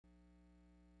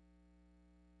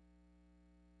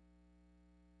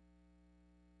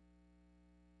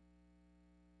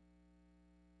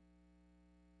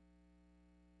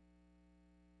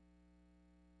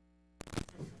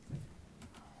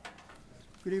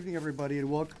Good evening, everybody, and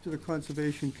welcome to the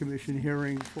Conservation Commission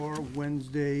hearing for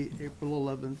Wednesday, April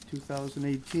 11th,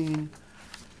 2018.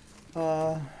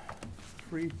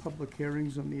 Three public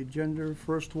hearings on the agenda.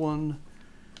 First one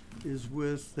is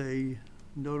with a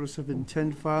notice of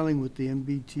intent filing with the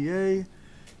MBTA,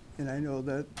 and I know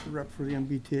that the rep for the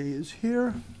MBTA is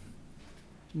here.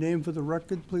 Name for the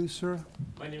record, please, sir.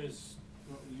 My name is...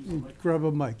 Grab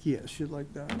a mic, yes, you'd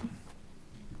like that.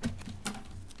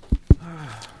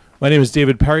 My name is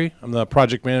David Perry. I'm the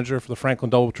project manager for the Franklin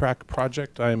Double Track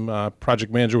project. I'm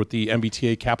project manager with the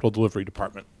MBTA Capital Delivery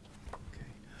Department.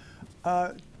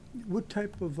 Okay. What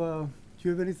type of, do you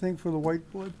have anything for the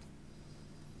whiteboard?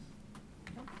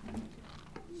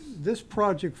 This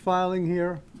project filing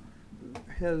here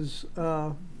has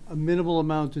a minimal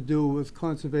amount to do with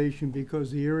conservation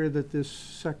because the area that this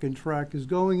second track is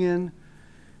going in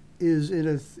is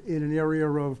in an area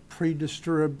of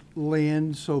pre-disturbed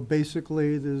land, so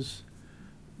basically there's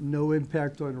no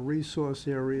impact on resource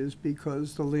areas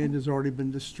because the land has already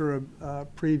been disturbed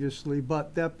previously.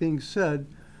 But that being said,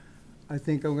 I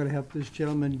think I'm going to have this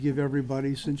gentleman give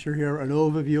everybody, since you're here, an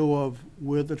overview of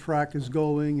where the track is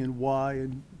going and why,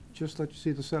 and just let you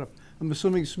see the setup. I'm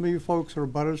assuming some of you folks are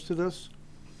abutters to this?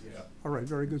 Yeah. All right,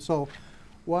 very good. So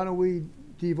why don't we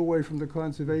deviate away from the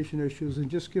conservation issues and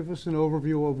just give us an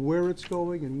overview of where it's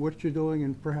going and what you're doing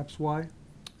and perhaps why?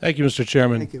 Thank you, Mr.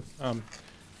 Chairman. Thank you.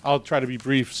 I'll try to be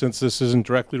brief since this isn't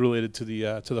directly related to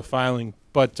the filing,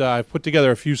 but I've put together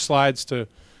a few slides to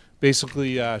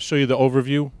basically show you the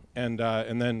overview, and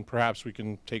then perhaps we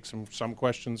can take some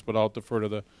questions, but I'll defer to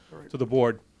the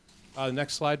board.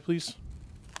 Next slide, please.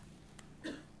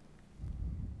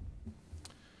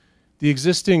 The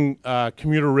existing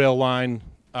commuter rail line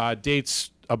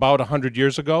dates about 100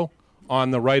 years ago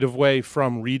on the right-of-way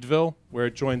from Reedville, where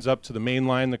it joins up to the main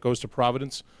line that goes to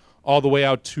Providence, all the way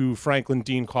out to Franklin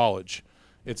Dean College.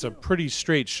 It's a pretty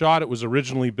straight shot. It was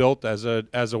originally built as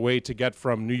a way to get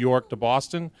from New York to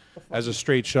Boston as a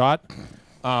straight shot,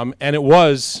 and it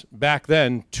was back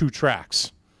then 2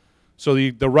 tracks. So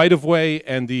the right-of-way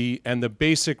and the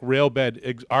basic rail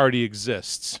bed already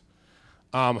exists.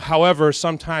 However,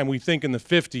 sometime we think in the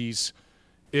 50s,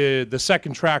 the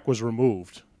second track was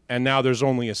removed, and now there's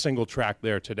only a single track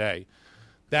there today.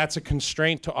 That's a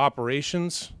constraint to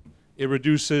operations. It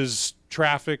reduces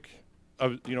traffic,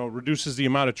 reduces the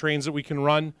amount of trains that we can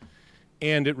run,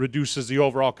 and it reduces the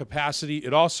overall capacity.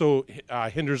 It also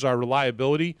hinders our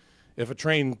reliability. If a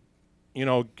train,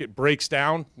 breaks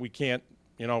down, we can't,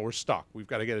 we're stuck. We've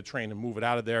got to get a train and move it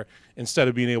out of there instead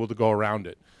of being able to go around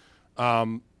it.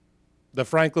 The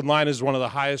Franklin line is one of the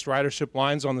highest ridership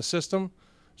lines on the system,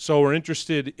 so we're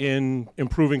interested in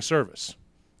improving service.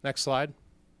 Next slide.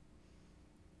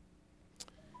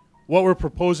 What we're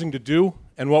proposing to do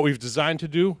and what we've designed to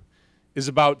do is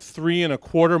about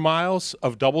 3¼ miles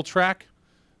of double track.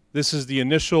 This is the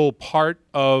initial part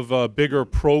of a bigger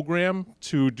program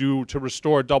to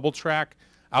restore double track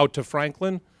out to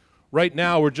Franklin. Right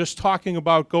now, we're just talking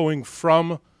about going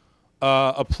from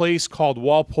a place called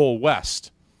Walpole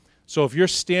West. So if you're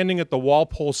standing at the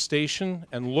Walpole station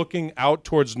and looking out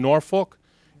towards Norfolk,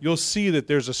 you'll see that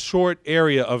there's a short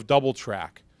area of double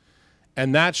track.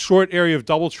 And that short area of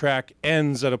double track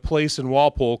ends at a place in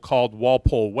Walpole called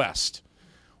Walpole West.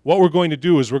 What we're going to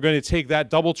do is we're going to take that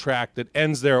double track that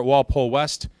ends there at Walpole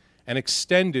West and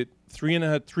extend it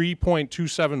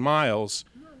 3.27 miles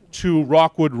to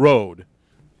Rockwood Road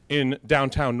in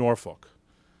downtown Norfolk.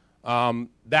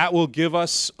 That will give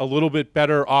us a little bit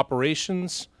better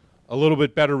operations, a little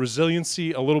bit better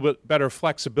resiliency, a little bit better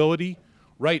flexibility.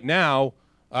 Right now,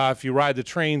 if you ride the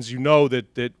trains, you know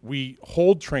that we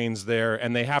hold trains there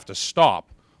and they have to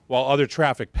stop while other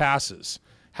traffic passes.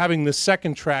 Having the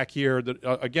second track here,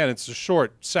 again, it's a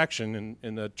short section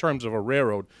in the terms of a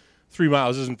railroad. 3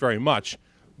 miles isn't very much,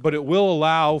 but it will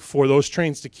allow for those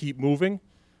trains to keep moving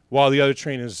while the other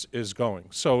train is going.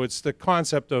 So it's the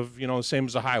concept of, the same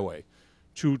as a highway,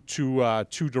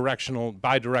 two-directional,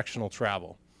 bi-directional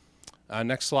travel.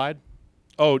 Next slide.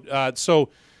 So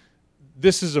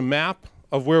this is a map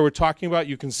of where we're talking about.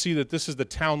 You can see that this is the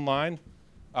town line,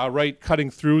 right cutting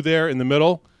through there in the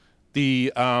middle.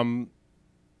 The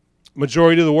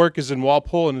majority of the work is in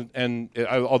Walpole, and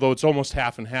although it's almost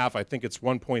half and half, I think it's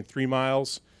 1.3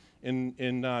 miles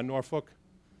in Norfolk,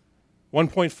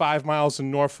 1.5 miles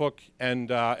in Norfolk, and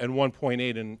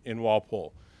 1.8 in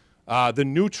Walpole. The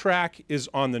new track is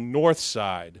on the north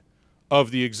side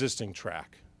of the existing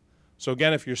track. So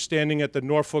again, if you're standing at the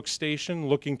Norfolk station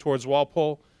looking towards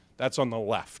Walpole, that's on the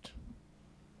left.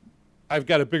 I've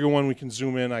got a bigger one we can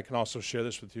zoom in. I can also share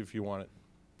this with you if you want it.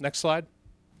 Next slide.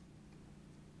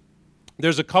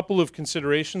 There's a couple of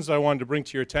considerations I wanted to bring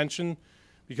to your attention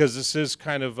because this is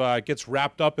kind of gets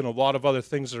wrapped up in a lot of other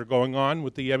things that are going on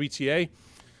with the MBTA.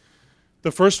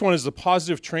 The first one is the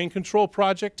Positive Train Control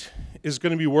Project is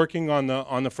going to be working on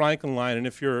the Franklin line, and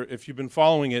if you've been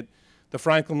following it, the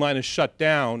Franklin line is shut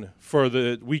down for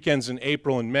the weekends in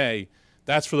April and May.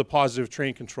 That's for the Positive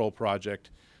Train Control Project.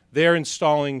 They're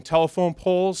installing telephone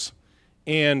poles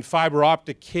and fiber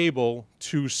optic cable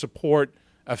to support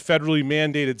a federally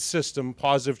mandated system,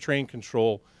 Positive Train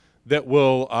Control, that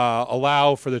will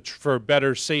allow for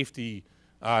better safety.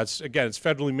 It's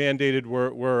federally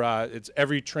mandated. It's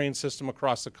every train system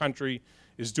across the country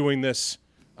is doing this.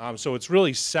 So it's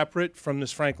really separate from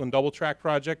this Franklin double track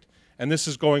project, and this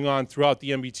is going on throughout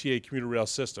the MBTA commuter rail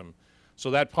system. So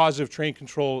that Positive Train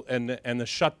Control and the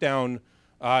shutdown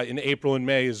in April and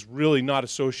May is really not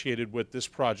associated with this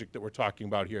project that we're talking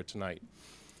about here tonight.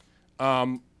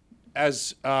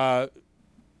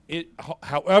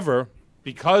 However,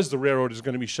 because the railroad is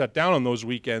going to be shut down on those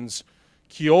weekends,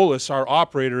 Keolis, our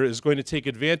operator, is going to take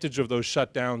advantage of those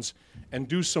shutdowns and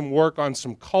do some work on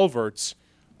some culverts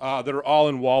that are all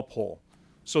in Walpole.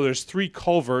 So there's 3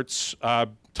 culverts,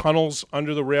 tunnels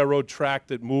under the railroad track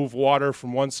that move water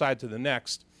from one side to the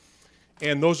next,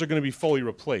 and those are going to be fully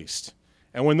replaced.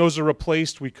 And when those are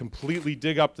replaced, we completely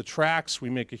dig up the tracks. We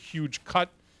make a huge cut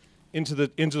into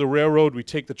the railroad. We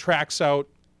take the tracks out,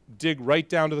 dig right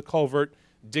down to the culvert,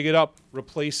 dig it up,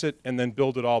 replace it, and then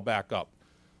build it all back up.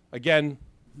 Again,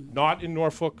 not in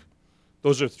Norfolk.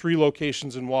 Those are 3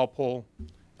 locations in Walpole,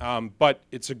 but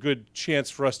it's a good chance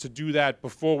for us to do that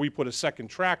before we put a second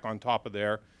track on top of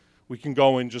there. We can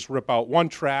go and just rip out one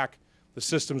track. The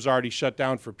system's already shut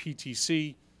down for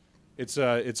PTC. It's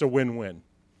a win-win.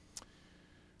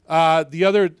 The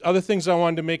other things I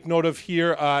wanted to make note of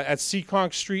here, at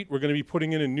Seekonk Street, we're going to be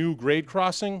putting in a new grade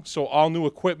crossing, so all new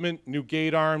equipment, new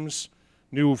gate arms,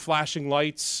 new flashing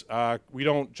lights. We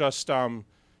don't just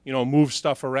move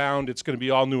stuff around. It's going to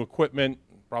be all new equipment,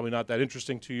 probably not that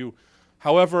interesting to you.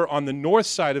 However, on the north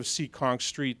side of Seekonk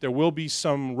Street, there will be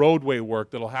some roadway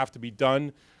work that'll have to be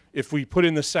done. If we put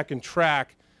in the second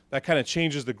track, that kind of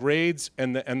changes the grades,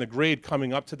 and the grade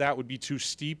coming up to that would be too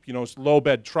steep. Low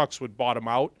bed trucks would bottom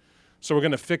out. So we're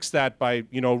going to fix that by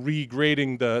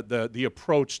regrading the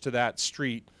approach to that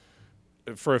street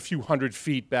for a few hundred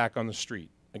feet back on the street.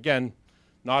 Again,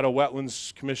 not a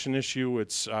Wetlands Commission issue.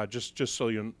 It's just so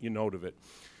you note of it.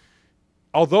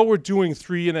 Although we're doing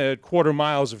 3¼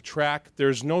 miles of track,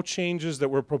 there's no changes that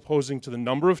we're proposing to the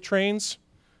number of trains,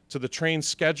 to the train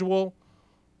schedule,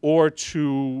 or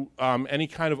to any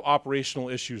kind of operational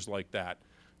issues like that.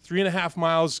 3½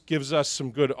 miles gives us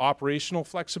some good operational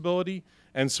flexibility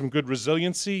and some good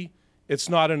resiliency. It's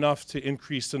not enough to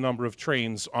increase the number of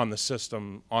trains on the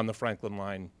system on the Franklin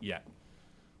line yet.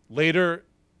 Later,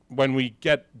 when we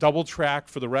get double track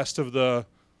for the rest of the,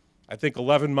 I think,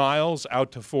 11 miles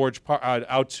out to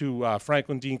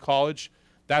Franklin Dean College,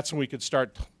 that's when we could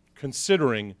start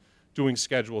considering doing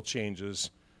schedule changes.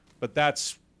 But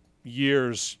that's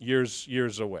years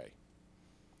away.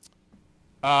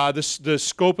 The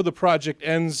scope of the project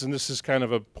ends, and this is kind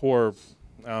of a poor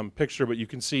picture, but you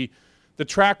can see the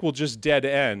track will just dead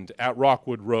end at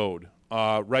Rockwood Road,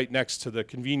 right next to the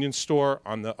convenience store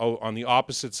on the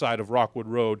opposite side of Rockwood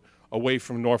Road, away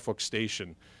from Norfolk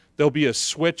Station. There'll be a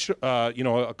switch,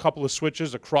 a couple of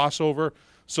switches, a crossover,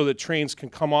 so that trains can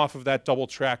come off of that double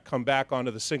track, come back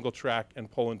onto the single track, and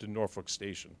pull into Norfolk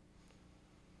Station.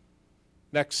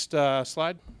 Next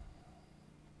slide.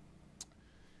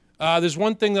 There's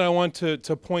one thing that I want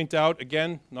to point out.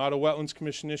 Again, not a Wetlands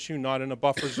Commission issue, not in a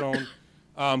buffer zone.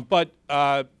 But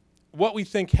what we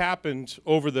think happened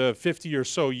over the 50 or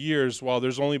so years while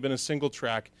there's only been a single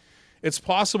track, it's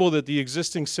possible that the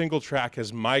existing single track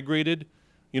has migrated.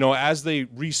 As they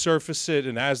resurface it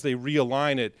and as they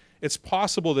realign it, it's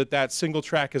possible that that single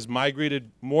track has migrated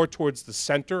more towards the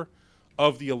center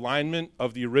of the alignment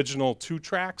of the original 2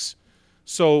 tracks.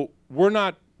 So we're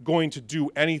not going to do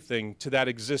anything to that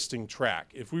existing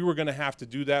track. If we were going to have to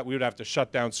do that, we would have to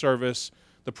shut down service.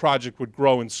 The project would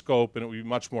grow in scope, and it would be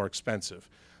much more expensive.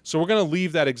 So we're going to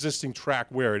leave that existing track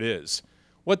where it is.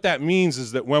 What that means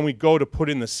is that when we go to put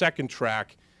in the second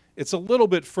track, it's a little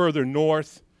bit further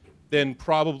north than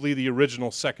probably the original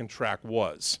second track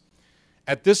was.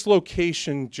 At this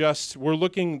location,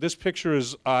 this picture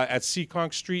is at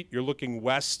Seekonk Street. You're looking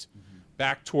west,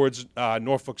 back towards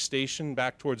Norfolk Station,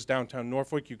 back towards downtown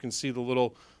Norfolk. You can see the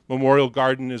little memorial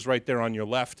garden is right there on your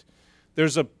left.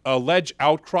 There's a ledge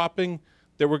outcropping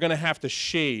that we're going to have to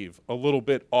shave a little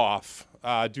bit off,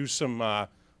 do some,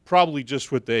 probably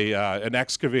just with an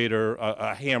excavator,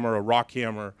 a hammer, a rock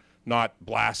hammer, not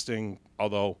blasting,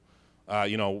 although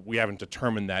You know, we haven't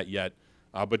determined that yet.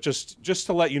 But just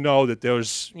to let you know that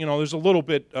there's a little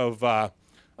bit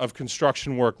of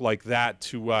construction work like that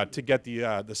to get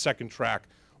the second track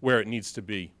where it needs to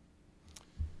be.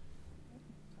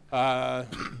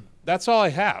 That's all I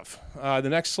have. The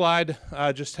next slide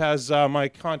just has my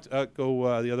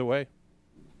go the other way.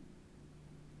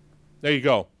 There you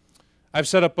go. I've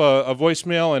set up a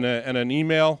voicemail and an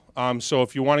email. So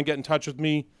if you want to get in touch with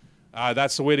me,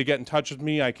 that's the way to get in touch with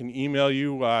me. I can email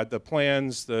you the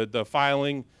plans, the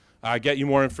filing, get you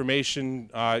more information.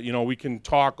 You know, we can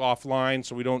talk offline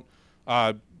so we don't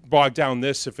bog down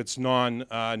this if it's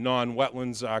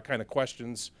non-wetlands kind of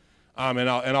questions. And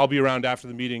I'll be around after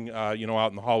the meeting, you know,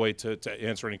 out in the hallway to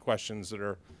answer any questions that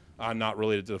are not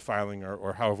related to the filing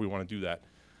or however we want to do that.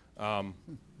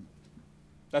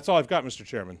 That's all I've got, Mr.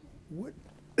 Chairman. What,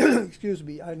 excuse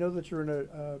me, I know that you're in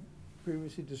a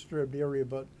previously disturbed area,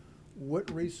 but what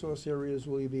resource areas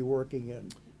will you be working in?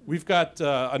 We've got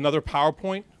another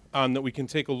PowerPoint that we can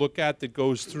take a look at that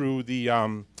goes through the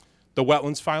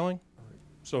wetlands filing. Right.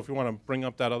 So if you want to bring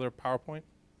up that other PowerPoint.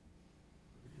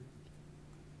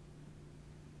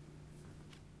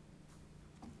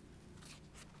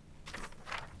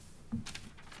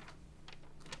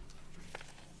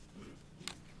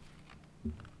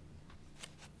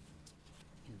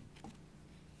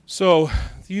 So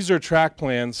these are track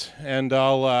plans, and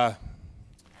I'll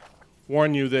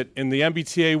warn you that in the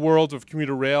MBTA world of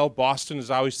commuter rail, Boston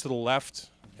is always to the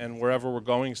left, and wherever we're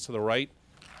going is to the right.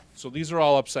 So these are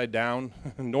all upside down.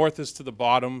 North is to the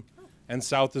bottom, and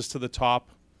south is to the top.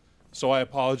 So I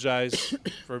apologize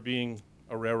for being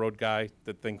a railroad guy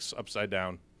that thinks upside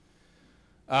down.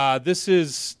 This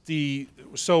is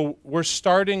so we're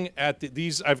starting at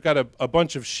these. I've got a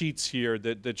bunch of sheets here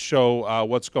that show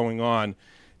what's going on.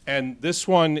 And this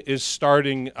one is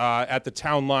starting at the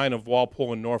town line of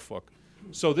Walpole and Norfolk.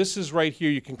 So this is right here.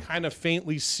 You can kind of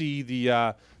faintly see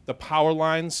the power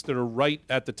lines that are right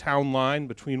at the town line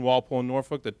between Walpole and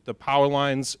Norfolk. The power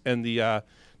lines and the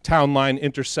town line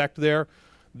intersect there.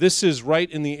 This is right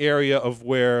in the area of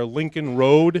where Lincoln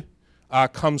Road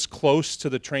comes close to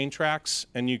the train tracks,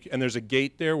 and there's a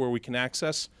gate there where we can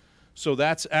access. So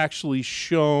that's actually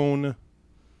shown.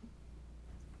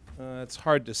 It's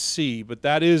hard to see, but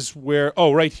that is where,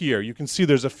 oh, right here. You can see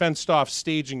there's a fenced-off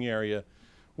staging area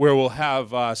where we'll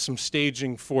have some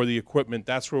staging for the equipment.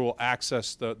 That's where we'll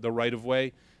access the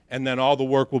right-of-way, and then all the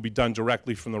work will be done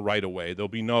directly from the right-of-way. There'll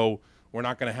be we're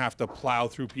not going to have to plow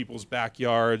through people's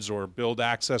backyards or build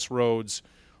access roads.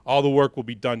 All the work will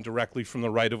be done directly from the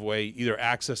right-of-way, either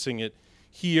accessing it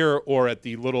here or at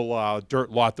the little dirt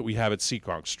lot that we have at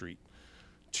Seekonk Street.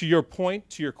 To your point,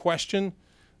 to your question,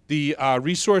 the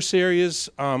resource areas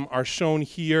are shown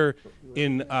here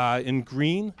in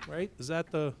green, right? Is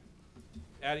that the,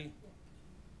 Addie?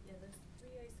 Yeah, there's 3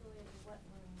 isolated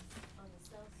wetlands on the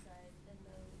south side, and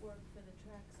the work for the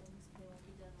tracks on this plan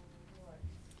will be done on the north.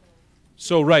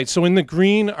 So right, so in the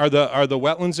green are the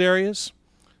wetlands areas,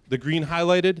 the green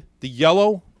highlighted. The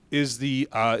yellow is the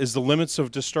limits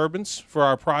of disturbance for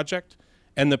our project,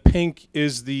 and the pink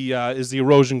is the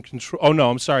erosion control. Oh no,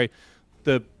 I'm sorry,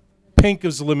 the pink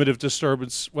is the limit of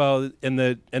disturbance. Well, and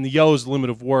the yellow is the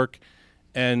limit of work,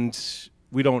 and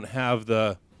we don't have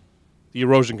the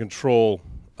erosion control.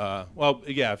 Well,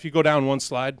 yeah, if you go down one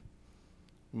slide,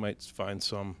 you might find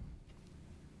some.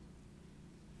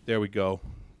 There we go.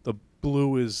 The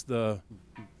blue is the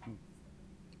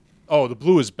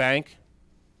blue is bank.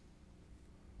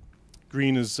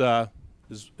 Green is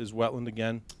wetland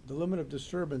again. The limit of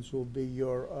disturbance will be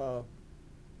your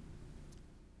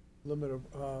limit of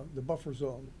the buffer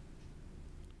zone.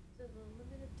 So the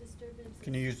limit of disturbance.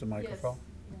 Can you use the microphone,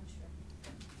 Yes. Yeah, sure.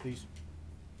 please?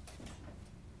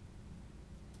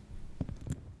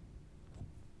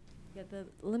 Yeah, the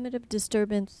limit of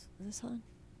disturbance, is this on?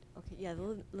 Okay, yeah,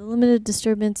 the limit of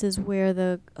disturbance is where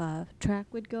the track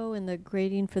would go and the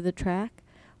grading for the track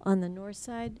on the north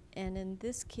side. And in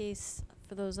this case,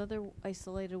 for those other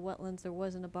isolated wetlands, there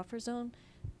wasn't a buffer zone.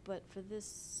 But for this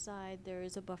side, there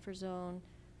is a buffer zone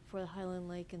for the Highland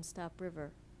Lake and Stop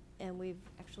River. And we've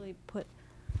actually put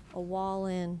a wall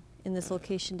in this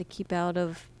location to keep out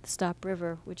of Stop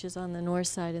River, which is on the north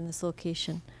side in this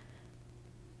location.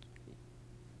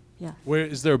 Yeah. Where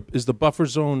is the buffer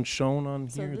zone shown on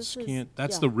So here? this It's is-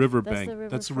 that's yeah, the river that's bank. the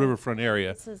That's the riverfront. riverfront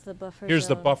area. This is the buffer Here's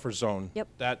the zone. buffer zone. Yep.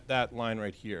 That line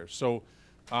right here. So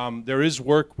there is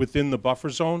work within the buffer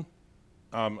zone,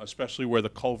 especially where the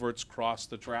culverts cross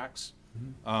the tracks.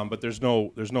 But there's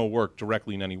no work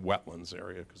directly in any wetlands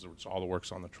area because all the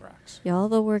work's on the tracks. Yeah, all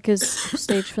the work is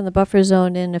staged from the buffer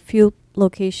zone in a few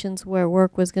locations where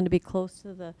work was going to be close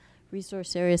to the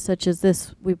resource areas such as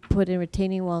this, we put in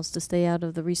retaining walls to stay out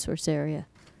of the resource area.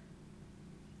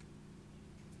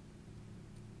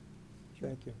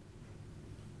 Thank you.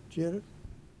 Janet,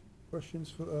 questions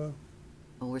for, Well,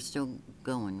 we're still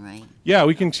going, right? Yeah,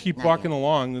 we can keep Not walking yet.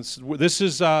 along. This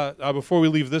is before we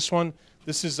leave this one,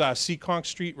 this is Seekonk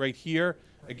Street right here.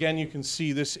 Again, you can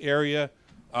see this area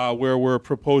where we're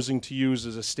proposing to use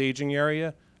as a staging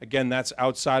area. Again, that's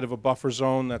outside of a buffer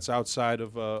zone, that's outside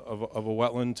of a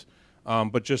wetland.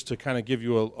 But just to kind of give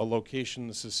you a location,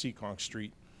 this is Seekonk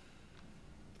Street.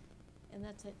 And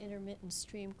that's an intermittent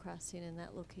stream crossing in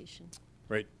that location.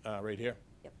 Right, right here.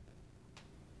 Yep.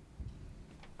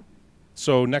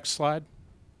 So next slide.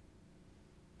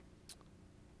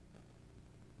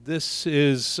 This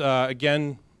is,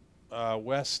 again,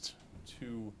 west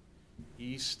to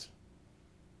east.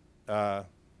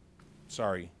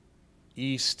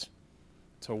 East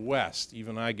to west.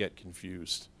 Even I get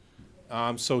confused.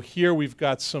 So here we've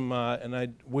got some,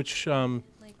 Like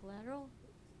lateral?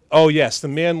 Oh yes, the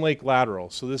Man Lake lateral.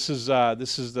 So this is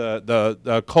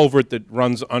the culvert that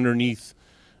runs underneath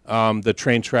the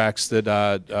train tracks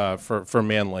that for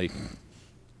Man Lake.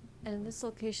 And in this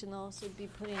location, they'll also be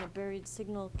putting a buried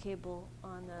signal cable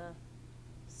on the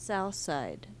south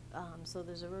side. So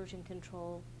there's erosion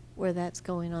control where that's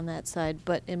going on that side.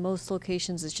 But in most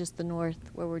locations, it's just the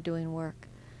north where we're doing work.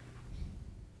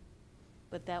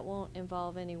 But that won't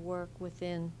involve any work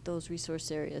within those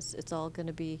resource areas. It's all going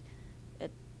to be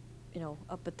at,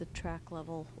 up at the track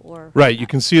level or. Right. You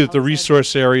can see that the outside.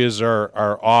 resource areas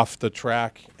are off the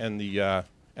track, and the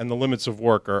limits of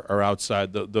work are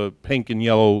outside. The pink and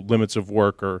yellow limits of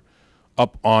work are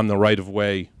up on the right of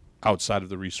way outside of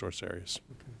the resource areas.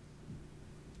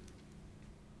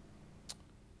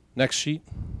 Next sheet.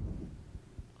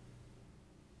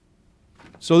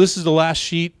 So this is the last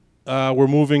sheet. We're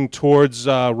moving towards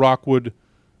Rockwood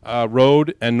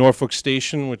Road and Norfolk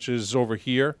Station, which is over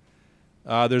here.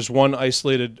 There's one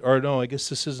isolated, or no, I guess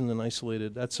this isn't an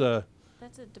isolated. That's a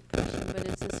depression, but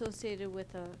it's associated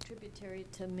with a tributary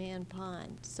to Man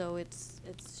Pond, so it's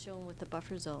shown with the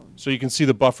buffer zone. So you can see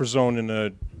the buffer zone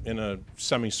in a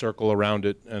semicircle around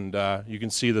it, and you can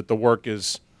see that the work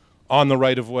is on the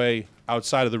right of way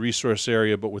outside of the resource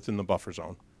area, but within the buffer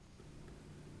zone.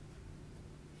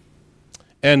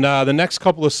 And the next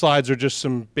couple of slides are just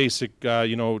some basic,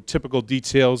 typical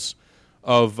details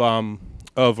of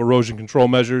erosion control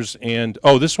measures. And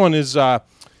this one is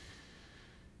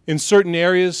in certain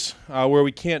areas where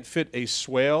we can't fit a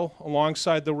swale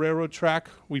alongside the railroad track,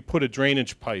 we put a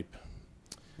drainage pipe,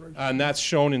 and that's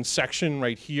shown in section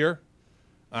right here,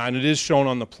 and it is shown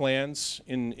on the plans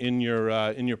in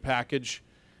your package.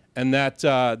 And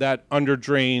that under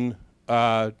drain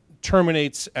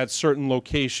terminates at certain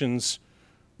locations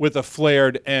with a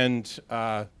flared end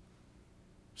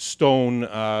stone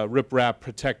riprap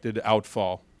protected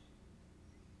outfall,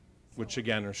 which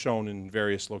again are shown in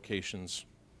various locations.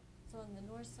 So on the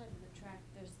north side of the track,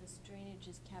 there's this drainage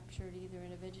is captured either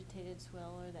in a vegetated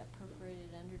swell or that perforated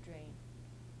under drain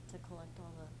to collect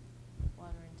all the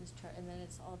water and discharge, and then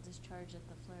it's all discharged at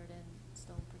the flared end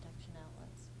stone protection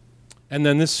outlets. And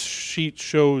then this sheet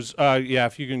shows,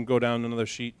 if you can go down another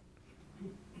sheet.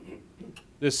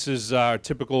 This is our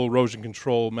typical erosion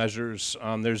control measures.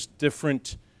 There's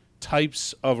different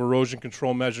types of erosion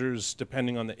control measures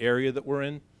depending on the area that we're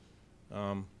in.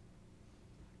 And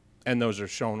those are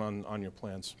shown on your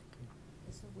plans.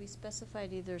 So we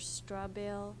specified either straw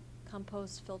bale,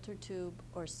 compost filter tube,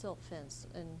 or silt fence,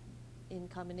 and in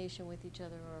combination with each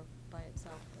other or by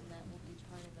itself, and that will be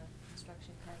part of the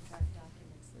construction contract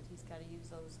documents, that he's got to use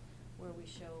those where we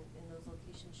show in those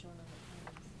locations shown on the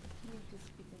plans. Can you just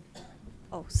speak into that?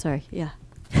 Oh, sorry, yeah.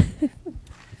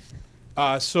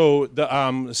 So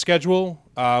the schedule,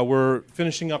 we're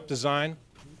finishing up design,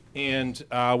 and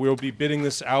we'll be bidding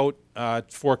this out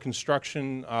for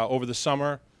construction over the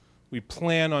summer. We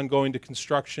plan on going to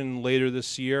construction later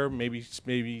this year,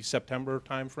 maybe September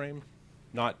timeframe,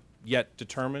 not yet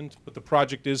determined, but the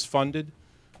project is funded.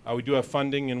 We do have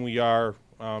funding, and we are,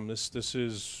 this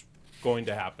is going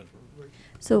to happen. How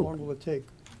So, long will it take?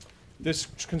 This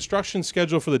construction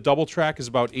schedule for the double track is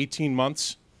about 18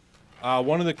 months.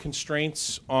 One of the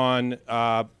constraints on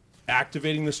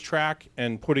activating this track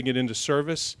and putting it into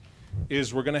service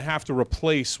is we're going to have to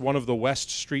replace one of the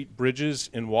West Street bridges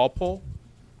in Walpole.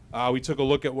 We took a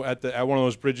look at one of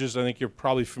those bridges. I think you're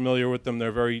probably familiar with them.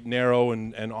 They're very narrow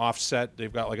and offset.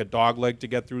 They've got like a dog leg to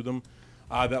get through them.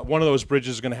 That one of those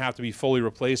bridges is going to have to be fully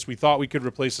replaced. We thought we could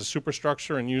replace the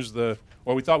superstructure and use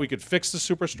we thought we could fix the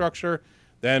superstructure.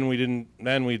 Then we didn't.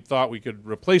 Then we thought we could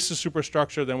replace the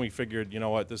superstructure. Then we figured, you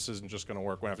know what, this isn't just going to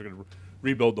work. We have to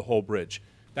rebuild the whole bridge.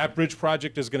 That bridge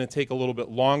project is going to take a little bit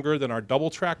longer than our double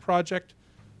track project,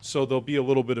 so there'll be a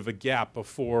little bit of a gap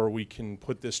before we can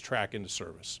put this track into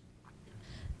service.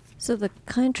 So the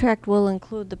contract will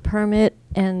include the permit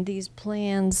and these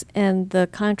plans, and the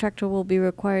contractor will be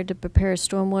required to prepare a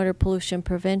stormwater pollution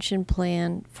prevention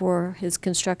plan for his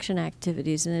construction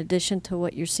activities, in addition to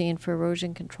what you're seeing for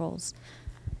erosion controls.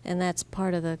 And that's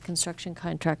part of the construction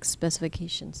contract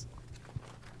specifications.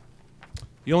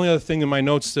 The only other thing in my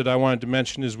notes that I wanted to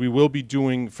mention is we will be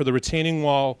doing, for the retaining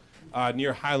wall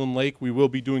near Highland Lake, we will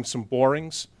be doing some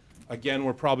borings. Again,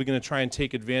 we're probably going to try and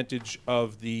take advantage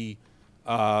of the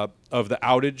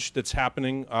outage that's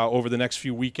happening over the next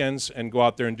few weekends and go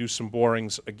out there and do some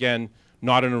borings. Again,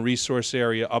 not in a resource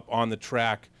area up on the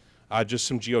track, just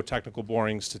some geotechnical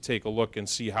borings to take a look and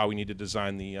see how we need to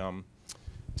design the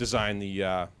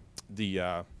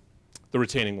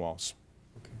retaining walls.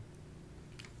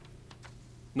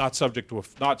 Not subject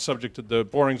to the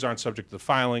borings aren't subject to the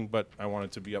filing, but I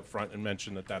wanted to be upfront and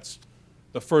mention that that's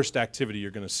the first activity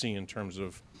you're going to see in terms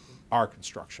of our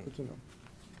construction. Good to know.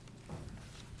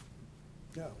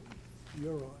 Yeah,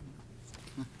 you're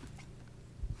on.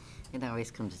 It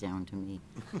always comes down to me.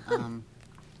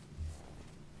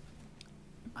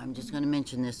 I'm just going to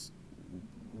mention this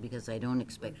because I don't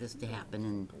expect this to happen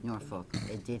in Norfolk.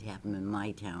 It did happen in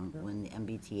my town when the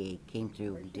MBTA came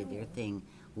through, did their thing,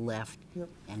 left,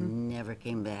 and never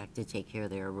came back to take care of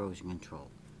their erosion control.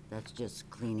 That's just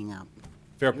cleaning up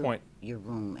Fair point. your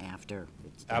room after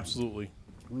it's done. Absolutely.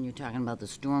 When you're talking about the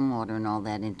stormwater and all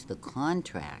that into the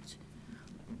contract,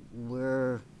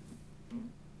 we're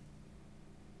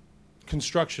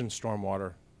Construction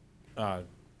stormwater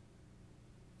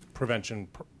prevention,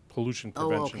 pollution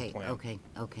prevention plan.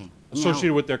 Okay.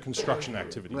 Associated with their construction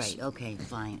activities. Right, okay,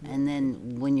 fine. And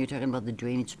then when you're talking about the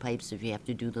drainage pipes, if you have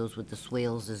to do those with the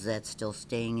swales, is that still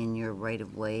staying in your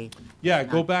right-of-way? Yeah,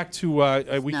 go back to,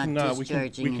 we not can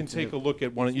discharging into take the- a look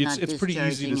at one. It's pretty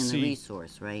easy to Not discharging in the see.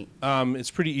 resource, right?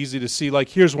 It's pretty easy to see. Like,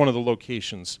 here's one of the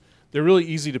locations. They're really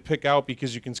easy to pick out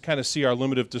because you can kind of see our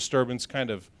limit of disturbance kind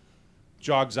of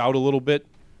jogs out a little bit.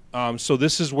 So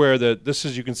this is where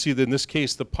you can see that in this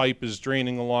case, the pipe is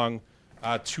draining along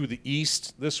to the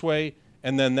east this way,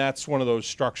 and then that's one of those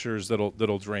structures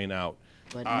that'll drain out.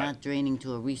 But not draining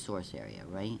to a resource area,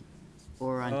 right?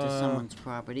 Or onto someone's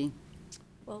property?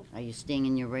 Well, Are you staying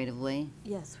in your right-of-way?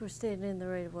 yes, we're staying in the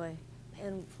right of way,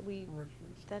 and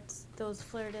those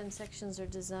flared end sections are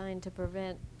designed to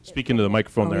prevent. Speaking to the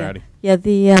microphone there, yeah. Addie.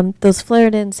 Yeah, those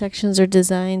flared end sections are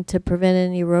designed to prevent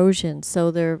any erosion, so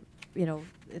they're,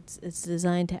 it's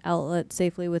designed to outlet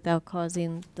safely without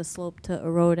causing the slope to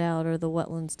erode out or the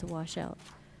wetlands to wash out.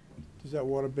 Does that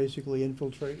water basically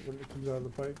infiltrate when it comes out of the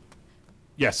pipe?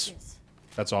 Yes,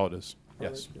 that's all it is. All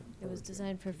right, Yes. yeah, It was all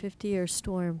designed for 50-year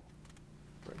storm.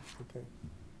 right, okay.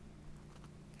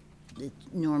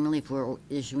 Normally, if we're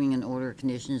issuing an order of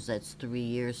conditions, that's 3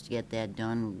 years to get that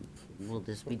done. Will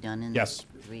this be done in Yes.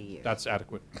 3 years? That's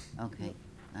adequate. Okay,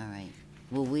 all right.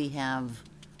 Will we have,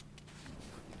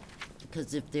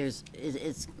 because if there's,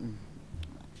 it's,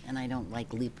 and I don't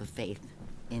like leap of faith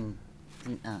in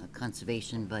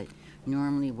conservation, but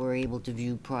normally we're able to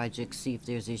view projects, see if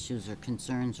there's issues or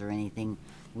concerns or anything.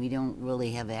 We don't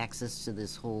really have access to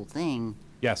this whole thing.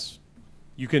 Yes.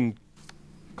 You can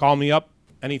call me up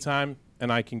anytime,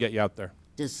 and I can get you out there.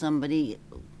 Does somebody,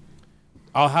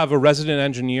 I'll have a resident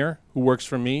engineer who works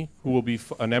for me, who will be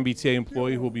an MBTA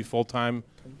employee who will be full-time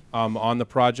on the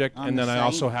project. On And the then I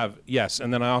also site? have, yes,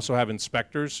 and then I also have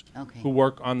inspectors Okay. who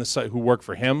work on the site, who work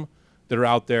for him, that are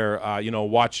out there,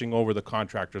 watching over the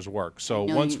contractor's work. So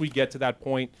No, once you- we get to that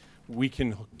point, we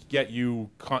can get you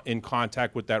in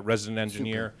contact with that resident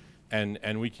engineer,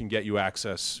 and we can get you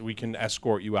access. We can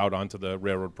escort you out onto the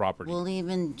railroad property. well,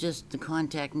 even just the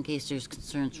contact in case there's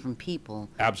concerns from people.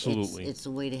 Absolutely. It's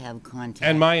a way to have contact.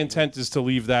 And my intent is to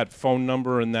leave that phone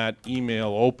number and that email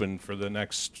open for the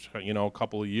next,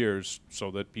 couple of years so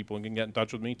that people can get in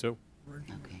touch with me too.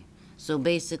 Okay, so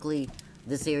basically,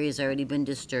 this area's already been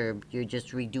disturbed, you're just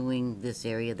redoing this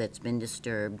area that's been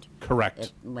disturbed.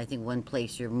 Correct. I think one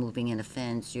place you're moving in a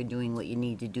fence, you're doing what you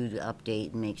need to do to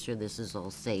update and make sure this is all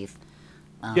safe.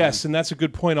 Yes, and that's a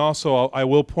good point also. I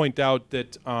will point out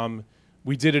that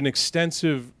we did an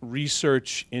extensive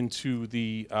research into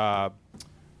the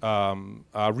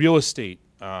real estate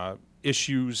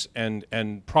issues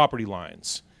and property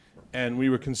lines. And we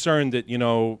were concerned that,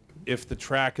 if the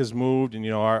track is moved and,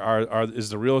 is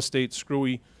the real estate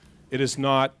screwy? It is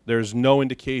not. There's no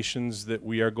indications that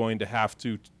we are going to have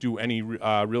to do any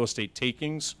real estate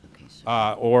takings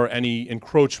or any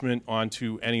encroachment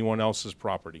onto anyone else's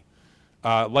property.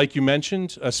 Like you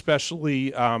mentioned,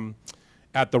 especially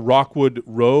at the Rockwood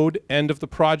Road end of the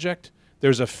project,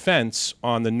 there's a fence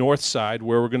on the north side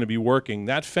where we're going to be working.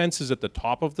 That fence is at the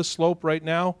top of the slope right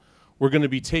now. We're going to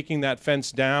be taking that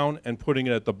fence down and putting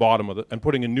it at the bottom of and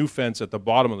putting a new fence at the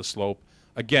bottom of the slope.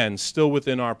 Again, still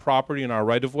within our property and our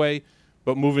right-of-way,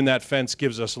 but moving that fence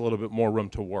gives us a little bit more room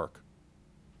to work.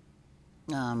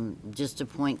 Just a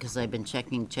point, because I've been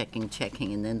checking,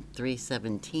 and then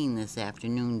 3:17 this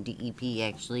afternoon, DEP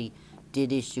actually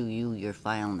did issue you your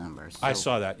file number. So I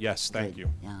saw that, yes, thank you.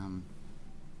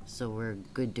 So we're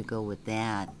good to go with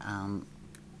that.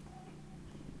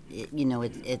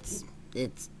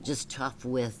 It's just tough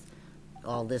with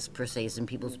all this per se is in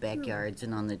people's backyards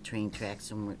and on the train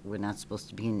tracks, and we're not supposed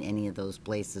to be in any of those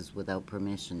places without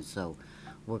permission. So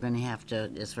we're going to have to,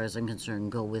 as far as I'm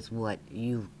concerned, go with what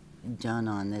you've done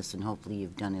on this, and hopefully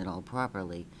you've done it all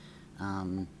properly.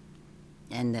 And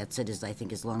that's it, is I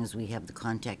think as long as we have the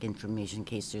contact information in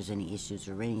case there's any issues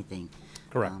or anything.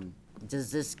 Correct.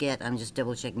 Does this get, I'm just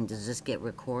double checking, does this get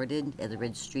recorded at the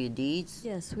Registry of Deeds?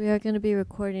 Yes, we are going to be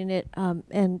recording it.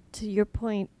 And to your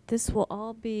point, this will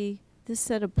all be, this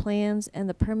set of plans and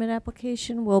the permit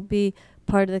application will be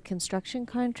part of the construction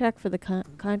contract for the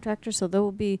contractor. So there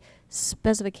will be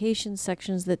specification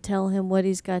sections that tell him what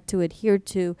he's got to adhere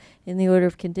to in the order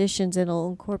of conditions, and it'll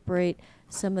incorporate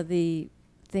some of the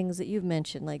things that you've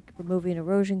mentioned, like removing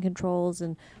erosion controls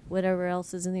and whatever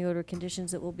else is in the order of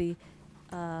conditions. It will be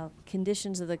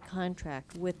conditions of the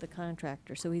contract with the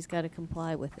contractor, so he's got to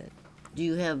comply with it. Do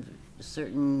you have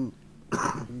certain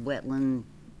wetland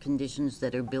conditions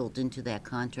that are built into that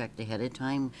contract ahead of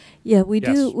time? Yeah, we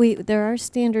do. Yes. There are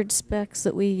standard specs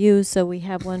that we use. So we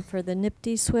have one for the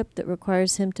NIPD SWIP that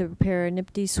requires him to prepare a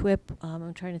NIPD SWIP.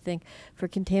 I'm trying to think. For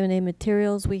contaminated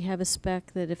materials, we have a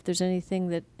spec that if there's anything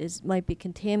that might be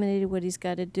contaminated, what he's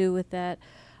got to do with that.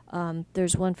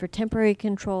 There's one for temporary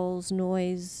controls,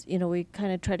 noise. You know, we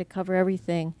kind of try to cover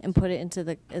everything and put it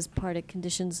into as part of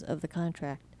conditions of the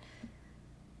contract.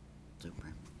 Super.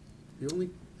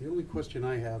 The only question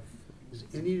I have is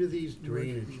any of these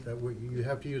drainage that you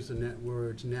have to use the net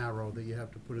where it's narrow, that you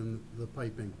have to put in the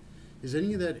piping, is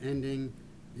any of that ending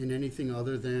in anything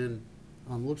other than,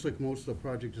 looks like most of the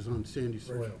project is on sandy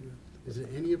soil. Is it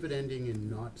any of it ending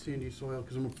in not sandy soil?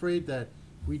 Because I'm afraid that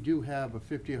we do have a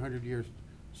 50, 100 year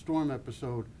storm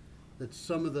episode that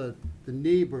some of the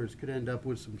neighbors could end up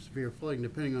with some severe flooding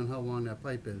depending on how long that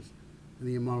pipe is and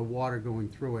the amount of water going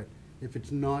through it, if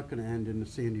it's not going to end in the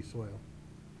sandy soil.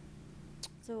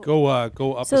 So Go up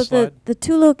a So slide. the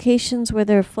two locations where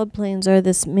there are floodplains are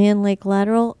this Man Lake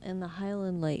Lateral and the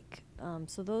Highland Lake.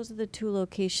 So those are the two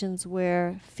locations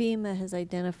where FEMA has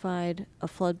identified a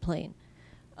floodplain.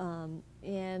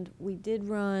 And we did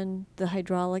run the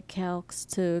hydraulic calcs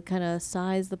to kind of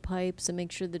size the pipes and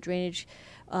make sure the drainage,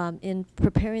 in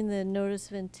preparing the notice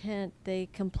of intent, they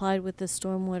complied with the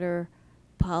stormwater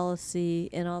policy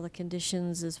and all the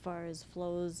conditions as far as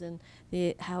flows and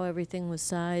how everything was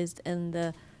sized, and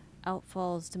the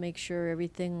outfalls to make sure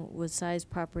everything was sized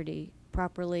properly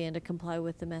and to comply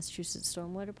with the Massachusetts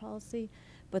stormwater policy.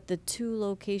 But the two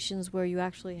locations where you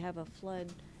actually have a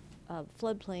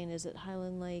floodplain is at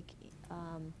Highland Lake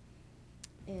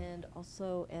and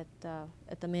also at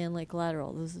the Man Lake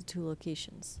Lateral. Those are the two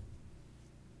locations.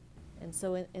 And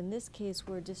so in this case,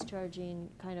 we're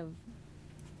discharging kind of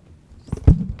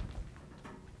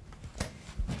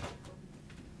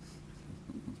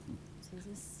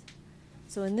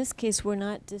So in this case, we're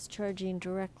not discharging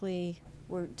directly,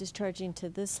 we're discharging to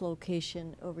this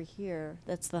location over here.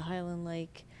 That's the Highland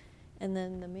Lake. And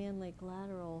then the Man Lake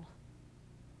Lateral,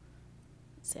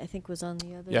 I think was on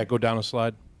the other. Yeah, go down a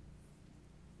slide.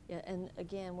 Yeah, and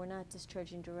again, we're not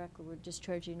discharging directly, we're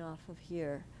discharging off of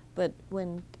here. But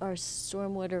when our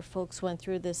stormwater folks went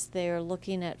through this, they're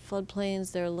looking at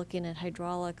floodplains, they're looking at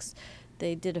hydraulics.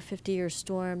 They did a 50-year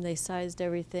storm, they sized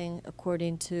everything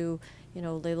according to, you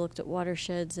know, they looked at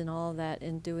watersheds and all of that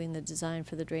in doing the design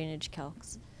for the drainage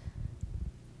calcs.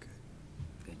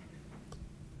 Good.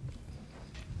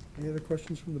 Any other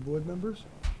questions from the board members?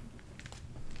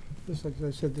 Just like I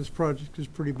said, this project is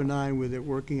pretty benign with it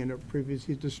working in a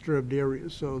previously disturbed area,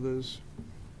 so there's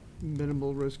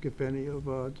minimal risk, if any, of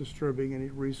disturbing any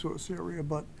resource area.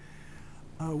 But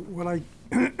what I,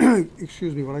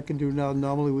 excuse me, what I can do now,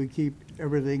 normally we keep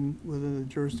everything within the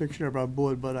jurisdiction of our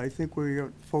board, but I think we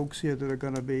got folks here that are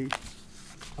gonna be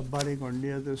abutting or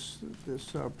near this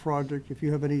project. If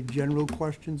you have any general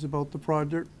questions about the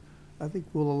project, I think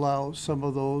we'll allow some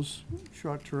of those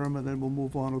short-term, and then we'll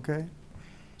move on, okay?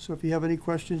 So if you have any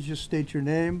questions, just state your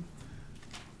name,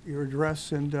 your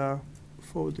address, and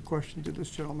forward the question to this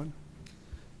gentleman.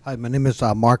 Hi, my name is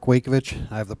Mark Wakovich.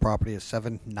 I have the property at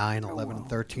 7, 9, 11, and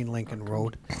 13 Lincoln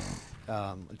Road.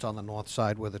 It's on the north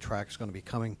side where the track is going to be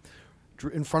coming.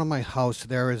 In front of my house,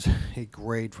 there is a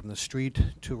grade from the street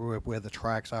to where the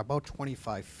tracks are, about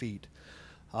 25 feet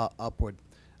upward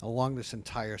along this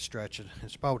entire stretch.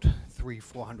 It's about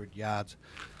 400 yards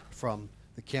from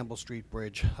the Campbell Street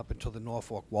Bridge up until the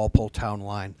Norfolk Walpole Town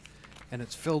line. And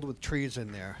it's filled with trees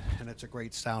in there, and it's a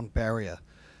great sound barrier.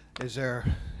 Is there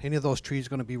any of those trees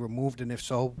going to be removed, and if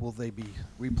so, will they be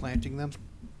replanting them?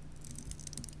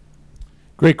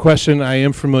 Great question. I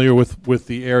am familiar with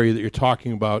the area that you're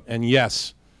talking about, and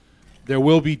yes, there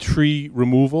will be tree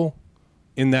removal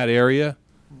in that area.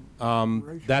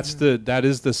 That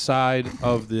is the side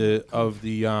of the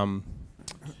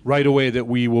right of way that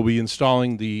we will be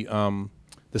installing the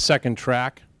second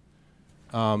track.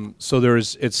 So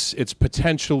it's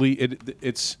potentially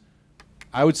it's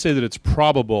I would say that it's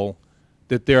probable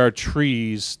that there are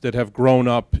trees that have grown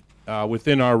up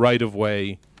within our right of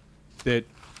way that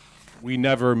we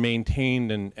never maintained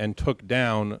and took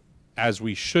down as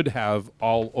we should have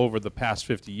all over the past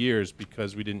 50 years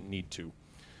because we didn't need to.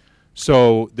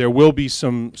 So there will be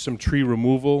some tree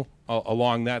removal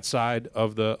along that side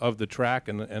of the track,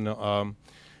 and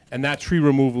that tree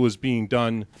removal is being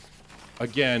done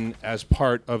again as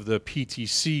part of the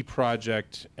PTC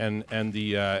project and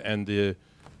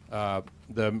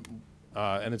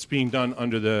it's being done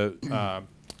under the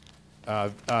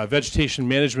vegetation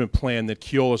management plan that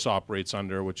Keolis operates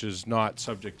under, which is not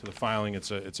subject to the filing.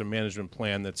 It's a management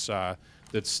plan that's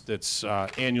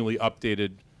annually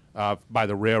updated by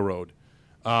the railroad.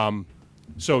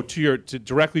 So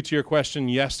directly to your question,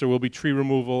 yes, there will be tree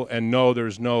removal, and no,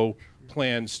 there's no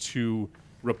plans to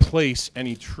replace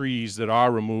any trees that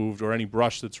are removed or any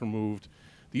brush that's removed.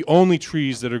 The only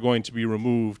trees that are going to be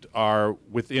removed are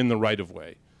within the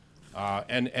right-of-way.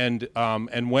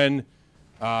 And when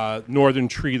Northern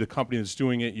Tree, the company that's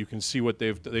doing it, you can see what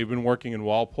they've been working in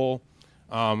Walpole.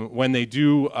 When they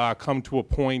do come to a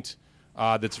point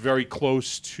that's very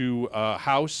close to a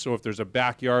house, so if there's a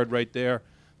backyard right there,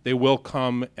 they will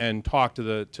come and talk to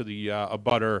the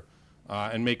abutter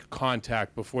and make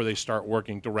contact before they start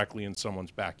working directly in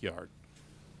someone's backyard.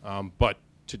 But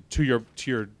the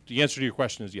answer to your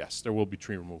question is yes, there will be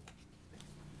tree removal.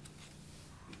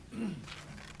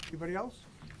 Anybody else?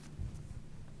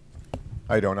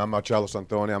 How you doing? I'm Marcello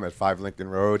Santoni. I'm at 5 Lincoln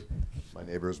Road. My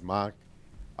neighbor is Mark.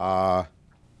 I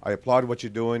applaud what you're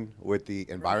doing with the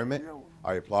environment.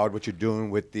 I applaud what you're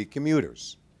doing with the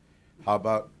commuters. How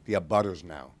about the abutters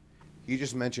now? You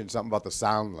just mentioned something about the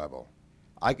sound level.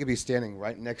 I could be standing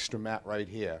right next to Matt right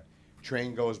here.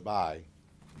 Train goes by.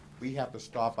 We have to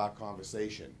stop our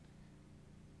conversation.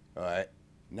 All right?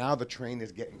 Now the train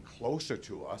is getting closer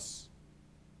to us.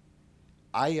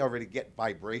 I already get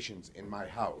vibrations in my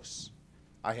house.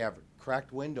 I have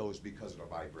cracked windows because of the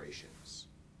vibrations.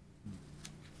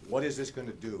 What is this going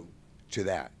to do to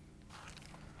that?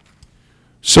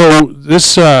 So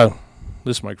this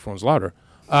microphone's louder.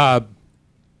 I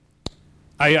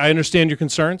understand your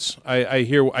concerns. I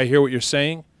hear what you're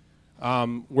saying.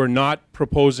 We're not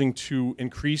proposing to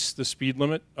increase the speed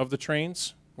limit of the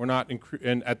trains. We're not,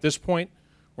 and at this point,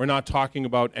 we're not talking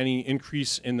about any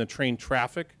increase in the train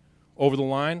traffic over the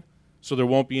line, so there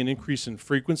won't be an increase in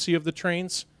frequency of the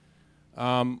trains.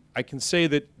 I can say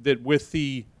that with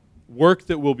the work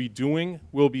that we'll be doing,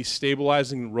 we'll be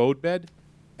stabilizing the roadbed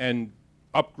and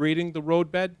upgrading the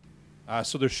roadbed.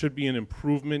 So there should be an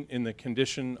improvement in the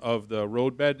condition of the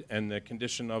roadbed and the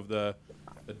condition of the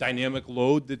dynamic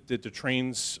load that the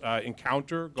trains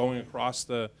encounter going across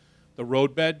the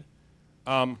roadbed.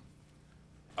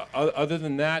 Other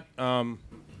than that,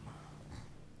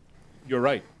 you're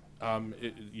right.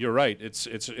 You're right.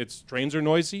 It's trains are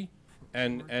noisy,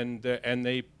 and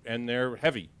they're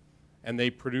heavy, and they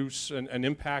produce an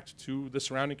impact to the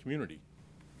surrounding community.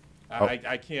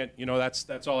 I can't,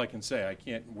 that's all I can say. I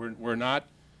can't, we're not,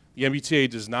 the MBTA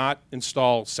does not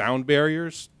install sound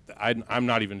barriers. I'm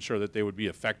not even sure that they would be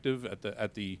effective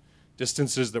at the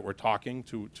distances that we're talking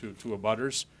to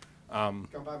abutters. Come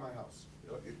by my house.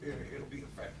 It'll be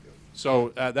effective.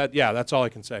 So that's all I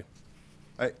can say.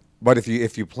 But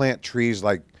if you plant trees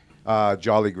like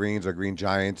Jolly Greens or Green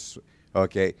Giants,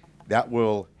 okay, that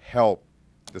will help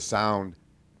the sound,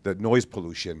 the noise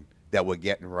pollution that we're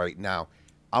getting right now.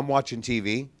 I'm watching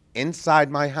TV inside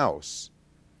my house.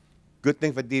 Good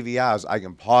thing for DVRs, I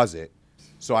can pause it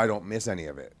so I don't miss any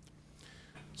of it.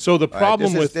 So the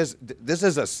problem with this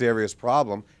is a serious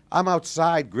problem. I'm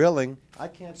outside grilling. I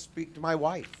can't speak to my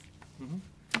wife. Mm-hmm.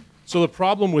 So the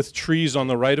problem with trees on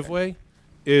the right-of-way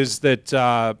is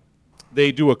that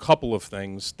they do a couple of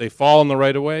things. They fall in the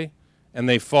right-of-way, and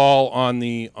they fall on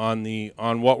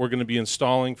what we're going to be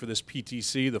installing for this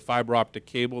PTC, the fiber optic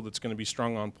cable that's going to be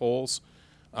strung on poles.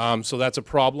 So that's a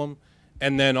problem.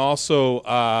 And then also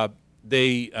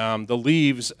the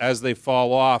leaves, as they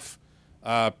fall off,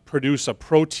 produce a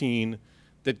protein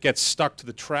that gets stuck to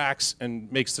the tracks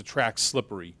and makes the tracks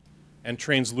slippery. And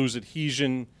trains lose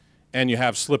adhesion, and you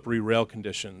have slippery rail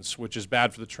conditions, which is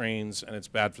bad for the trains and it's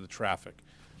bad for the traffic.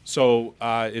 So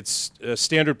it's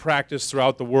standard practice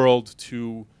throughout the world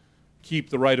to keep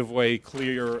the right-of-way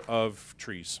clear of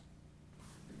trees.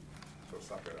 So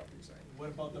suck it up, you're saying. What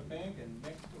about the bank and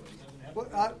next to it? It doesn't have Well,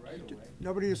 to be the right of way.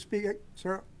 Nobody is speaking,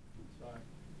 sir? Sorry.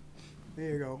 There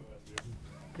you go.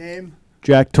 Name?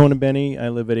 Jack Tonabeni, I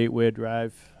live at 8 Ware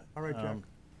Drive. All right, Jack.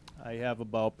 I have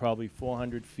about probably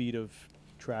 400 feet of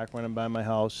track running by my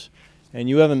house. And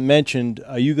you haven't mentioned,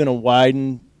 are you gonna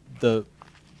widen the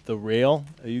rail?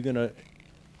 Are you gonna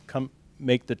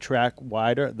make the track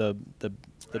wider, the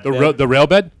rail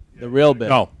bed? The rail bed?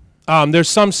 No. There's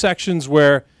some sections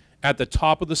where at the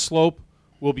top of the slope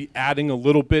we'll be adding a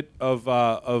little bit of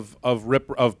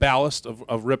ballast of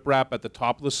riprap at the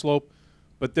top of the slope,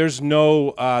 but there's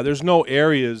no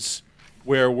areas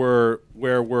where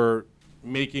we're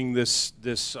making this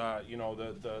you know,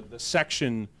 the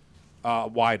section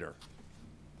wider.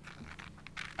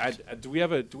 Do we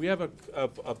have a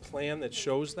plan that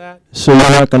shows that? So you're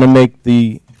not gonna make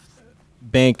the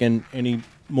bank any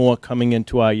more coming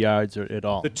into our yards or at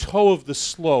all? The toe of the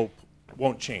slope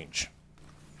won't change.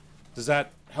 Does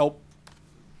that help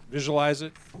visualize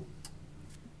it?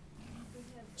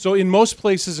 So in most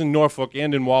places in Norfolk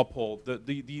and in Walpole,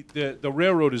 the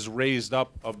railroad is raised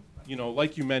up, you know,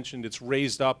 like you mentioned, it's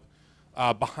raised up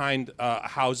behind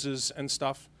houses and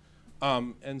stuff,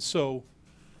 and so,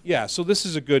 yeah. So this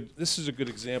is a good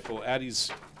example.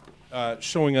 Addie's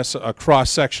showing us a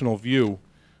cross-sectional view,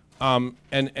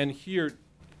 and here,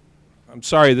 I'm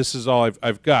sorry, this is all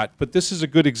I've got, but this is a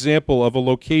good example of a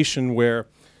location where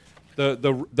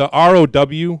the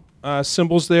ROW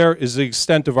symbols there is the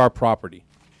extent of our property.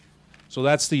 So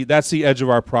that's the edge of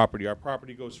our property. Our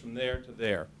property goes from there to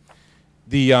there.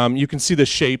 You can see the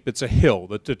shape. It's a hill.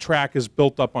 The track is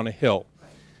built up on a hill.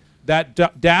 That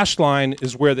dashed line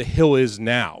is where the hill is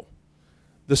now.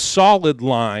 The solid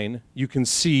line you can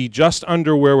see just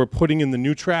under where we're putting in the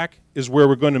new track is where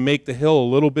we're going to make the hill a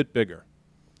little bit bigger.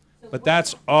 But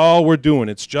that's all we're doing.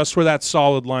 It's just where that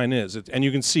solid line is. And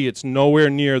you can see it's nowhere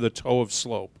near the toe of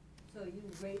slope. So you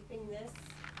raping this?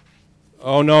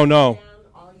 Oh, no, no. Down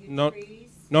all your No, trees?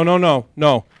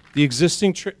 no. The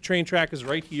existing train track is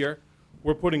right here.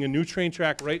 We're putting a new train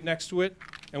track right next to it,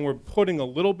 and we're putting a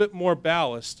little bit more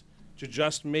ballast to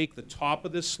just make the top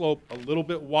of this slope a little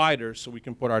bit wider so we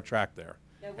can put our track there.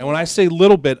 And when I say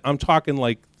little bit, I'm talking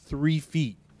like 3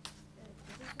 feet.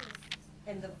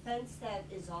 And the fence that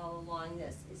is all along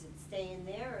this, is it staying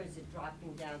there or is it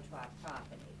dropping down to our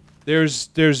property? There's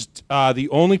the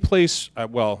only place,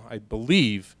 well, I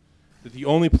believe that the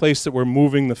only place that we're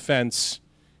moving the fence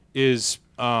is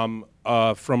from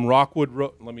Rockwood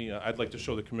Road. I'd like to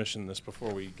show the commission this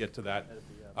before we get to that.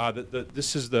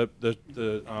 This is the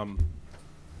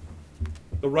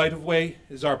right-of-way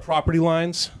is our property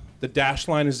lines. The dash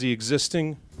line is the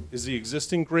existing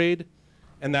grade,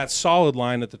 and that solid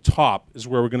line at the top is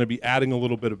where we're going to be adding a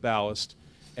little bit of ballast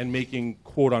and making,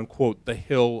 quote unquote, the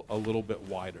hill a little bit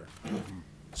wider.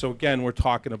 So again, we're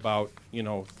talking about,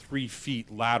 3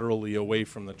 feet laterally away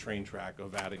from the train track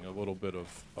of adding a little bit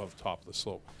of top of the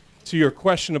slope. To your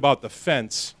question about the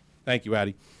fence, thank you,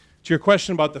 Addie. To your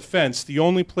question about the fence, the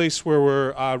only place where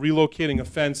we're relocating a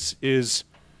fence is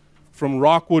from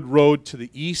Rockwood Road to the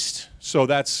east. So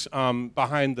that's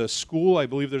behind the school. I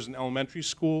believe there's an elementary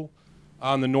school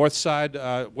on the north side,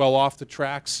 well off the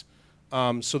tracks.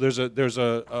 So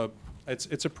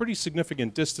it's a pretty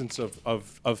significant distance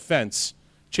of fence,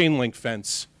 chain link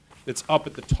fence, that's up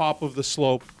at the top of the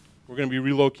slope. We're going to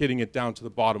be relocating it down to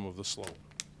the bottom of the slope,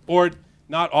 or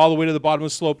not all the way to the bottom of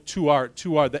the slope, to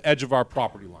the edge of our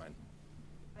property line.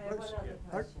 I have one other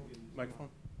question. Microphone.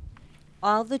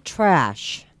 All the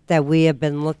trash that we have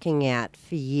been looking at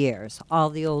for years, all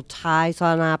the old ties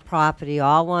on our property,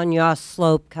 all on your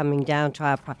slope coming down to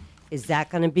our property, is that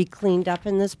going to be cleaned up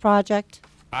in this project?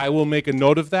 I will make a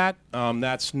note of that.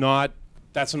 That's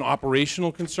an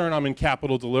operational concern. I'm in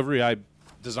capital delivery. I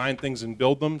design things and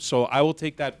build them, so I will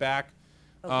take that back.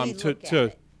 But we look at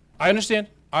it. I understand.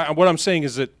 What I'm saying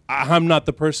is that I'm not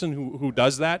the person who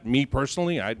does that, me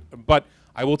personally. But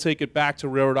I will take it back to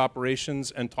railroad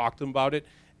operations and talk to them about it.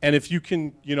 And if you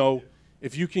can,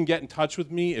 if you can get in touch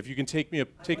with me, if you can take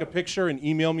a picture and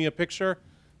email me a picture,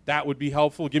 that would be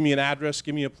helpful. Give me an address,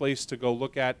 give me a place to go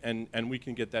look at, and we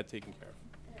can get that taken care of.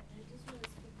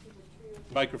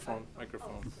 Microphone.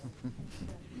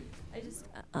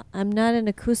 I'm not an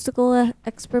acoustical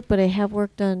expert, but I have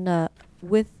worked on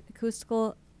with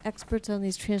acoustical experts on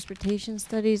these transportation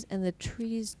studies, and the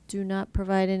trees do not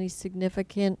provide any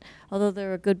significant, although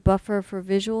they're a good buffer for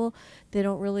visual, they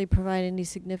don't really provide any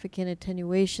significant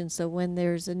attenuation. So when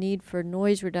there's a need for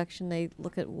noise reduction, they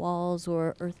look at walls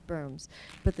or earth berms.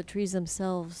 But the trees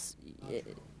themselves, The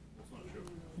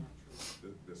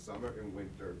summer and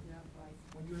winter.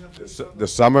 The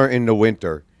summer and the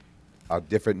winter are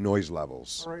different noise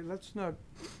levels. All right, let's not,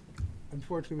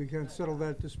 unfortunately, we can't settle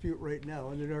that dispute right now,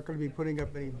 and they're not gonna be putting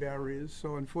up any barriers,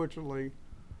 so unfortunately,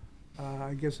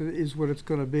 I guess it is what it's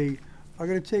gonna be. I'm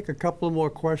gonna take a couple more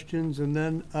questions, and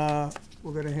then,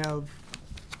 we're gonna have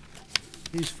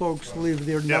these folks leave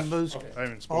their numbers. I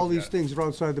haven't All spoken these yet. things are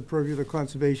outside the purview of the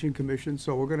Conservation Commission,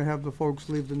 so we're gonna have the folks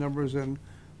leave the numbers and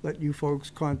let you folks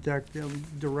contact them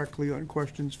directly on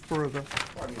questions further.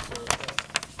 Pardon me, sir.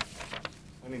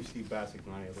 My name's Steve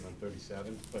Bassignani, I live on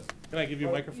 37, but. Can I give you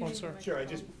a microphone, sir? Sure, I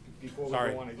just, before we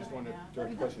Sorry. go on, I just wanted to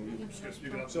direct a question. You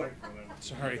can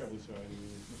Sorry.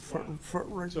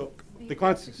 So,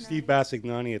 Steve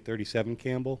Bassignani at 37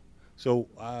 Campbell. So,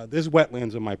 there's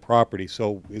wetlands on my property,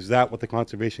 so is that what the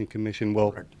Conservation Commission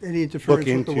will Any look interference with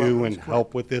the into wetlands, and correct.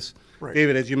 help with this? Right.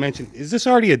 David, as you mentioned, is this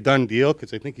already a done deal?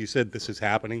 Because I think you said this is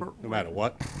happening, no matter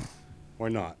what, or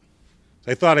not.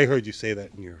 So I thought I heard you say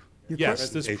that in your.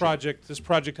 Yes, presentation. this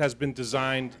project has been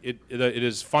designed, it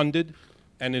is funded,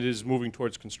 and it is moving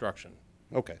towards construction.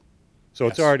 Okay. So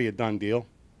it's Yes. already a done deal?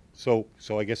 So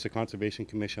I guess the Conservation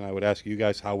Commission, I would ask you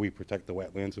guys how we protect the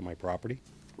wetlands of my property?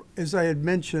 As I had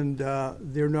mentioned,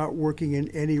 they're not working in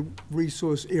any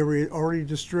resource area, already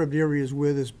disturbed areas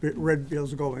where this red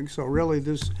bill's going. So really,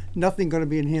 there's nothing going to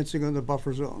be enhancing on the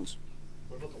buffer zones.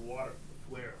 What about the water, the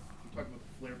flare? You talking about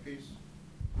the flare piece?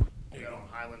 Yeah, on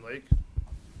Highland Lake?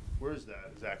 Where is that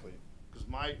exactly? Because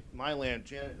my land,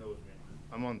 Janet knows me.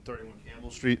 I'm on 31 Campbell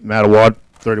Street, Mattawad,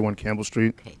 31 Campbell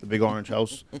Street, the big orange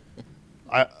house.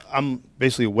 I'm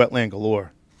basically a wetland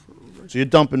galore. So you're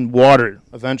dumping water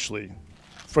eventually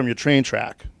from your train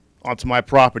track onto my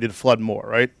property to flood more,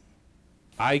 right?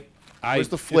 Where's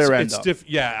the flare end up?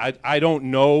 Yeah, I don't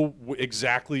know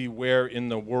exactly where in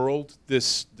the world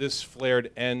this flared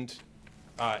end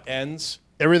ends.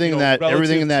 Everything You in know, that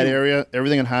everything in that relative to- area,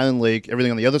 everything in Highland Lake, everything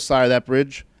on the other side of that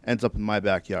bridge ends up in my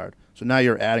backyard. So now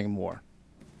you're adding more.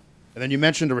 And then you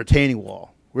mentioned a retaining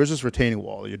wall. Where's this retaining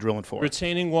wall that you're drilling for? The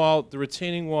retaining wall,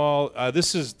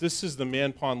 this is the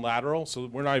Man Pond lateral, so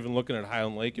we're not even looking at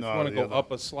Highland Lake. If No, you want to the go other.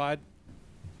 up a slide.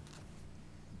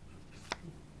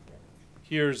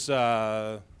 Here's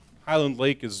Highland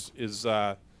Lake is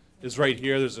right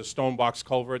here. There's a stone box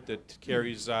culvert that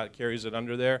carries it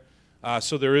under there.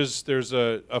 So there's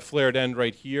a flared end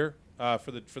right here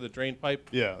for the drain pipe.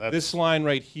 Yeah, that's- This line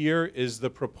right here is the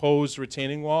proposed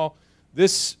retaining wall.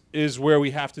 This is where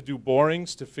we have to do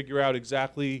borings to figure out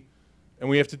exactly, and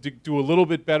we have to do a little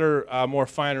bit better, more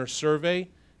finer survey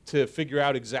to figure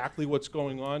out exactly what's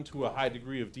going on to a high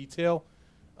degree of detail.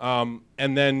 And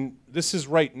then this is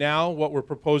right now what we're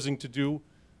proposing to do.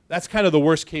 That's kind of the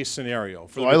worst case scenario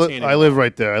for the retaining I live wall.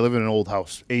 right there. I live in an old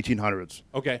house, 1800s.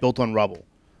 Okay. Built on rubble.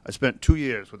 I spent 2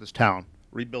 years with this town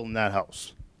rebuilding that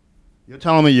house. You're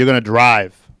telling me you're going to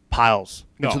drive piles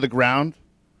No. into the ground?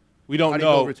 We How don't do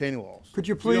you build know. retaining walls? Could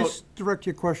you please direct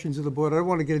your questions to the board? I don't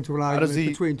want to get into an does argument the-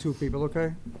 between two people,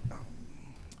 okay?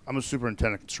 I'm a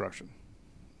superintendent of construction.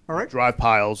 All right? Drive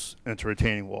piles into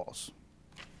retaining walls.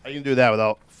 How you can do that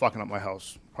without fucking up my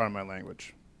house? Pardon my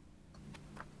language.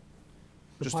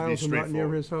 The Just to be piles are not near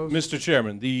straightforward. his house? Mr.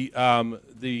 Chairman, I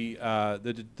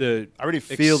already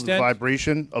feel the extent-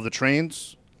 vibration of the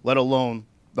trains, let alone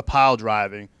the pile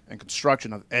driving and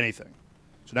construction of anything.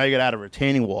 So now you got to add a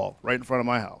retaining wall right in front of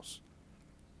my house.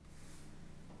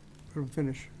 Let him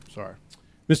finish. Sorry.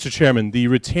 Mr. Chairman, the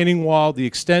retaining wall, the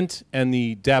extent and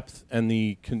the depth and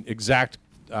the exact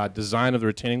design of the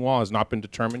retaining wall has not been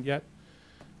determined yet.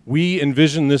 We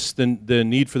envision the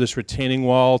need for this retaining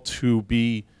wall to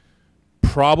be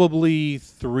probably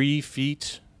 3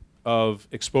 feet of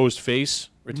exposed face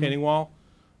retaining wall.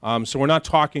 So we're not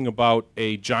talking about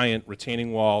a giant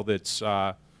retaining wall that's,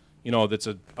 that's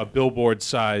a billboard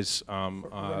size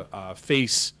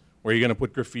face where you're going to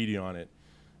put graffiti on it.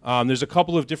 There's a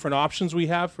couple of different options we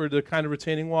have for the kind of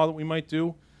retaining wall that we might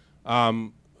do,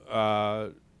 and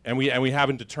we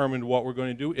haven't determined what we're going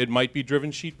to do. It might be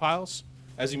driven sheet piles,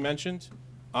 as you mentioned,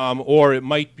 or it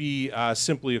might be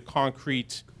simply a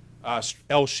concrete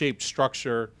L-shaped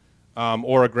structure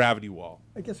or a gravity wall.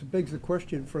 I guess it begs the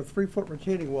question, for a 3-foot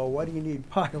retaining wall, why do you need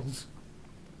piles?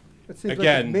 It seems like a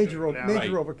Again, major right.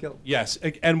 overkill. Yes,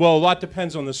 and well, a lot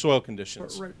depends on the soil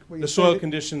conditions. Right, well, you The said soil it-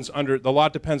 conditions the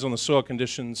lot depends on the soil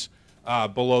conditions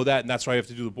below that, and that's why you have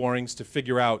to do the borings to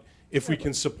figure out if we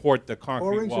can support the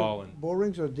concrete wall. And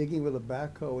Borings are digging with a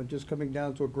backhoe and just coming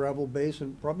down to a gravel base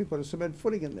and probably put a cement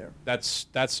footing in there.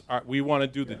 we want to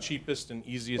do the cheapest and Well,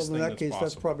 easiest in thing that that's case, that's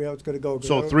possible. probably how it's gonna go. 'cause I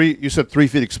So don't- you said 3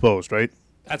 feet exposed, right?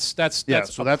 That's So that's 3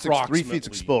 feet approximately-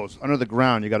 exposed. Under the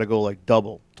ground, you got to go like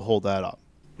double to hold that up.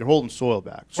 You're holding soil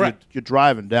back. So Correct. you're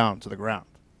driving down to the ground.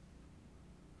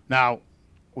 Now,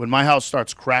 when my house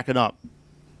starts cracking up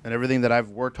and everything that I've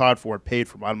worked hard for and paid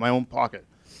for out of my own pocket,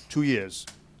 2 years,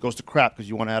 goes to crap because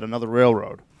you want to add another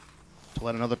railroad to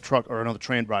let another truck or another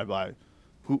train drive by,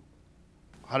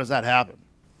 how does that happen?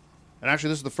 And actually,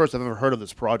 this is the first I've ever heard of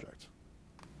this project.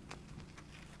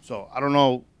 So I don't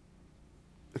know.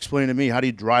 Explain to me, how do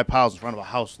you dry piles in front of a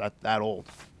house that old?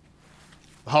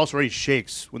 The house already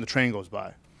shakes when the train goes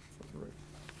by.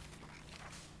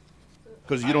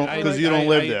 Because you don't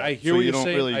live there. I hear so what you you're don't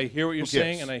saying. really- I hear what you're who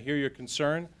saying, cares? and I hear your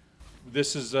concern.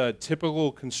 This is a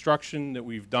typical construction that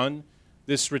we've done.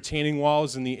 This retaining wall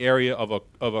is in the area of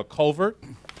a culvert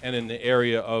and in the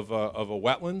area of a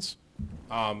wetlands.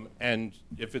 And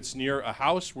if it's near a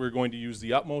house, we're going to use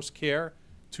the utmost care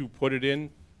to put it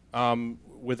in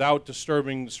without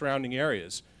disturbing the surrounding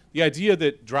areas. The idea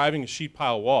that driving a sheet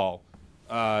pile wall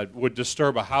would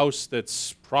disturb a house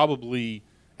that's probably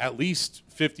at least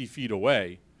 50 feet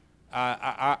away,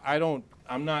 I'm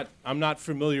not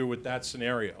familiar with that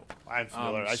scenario. I'm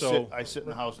familiar. So- I sit in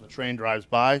the house and the train drives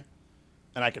by,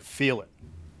 and I can feel it.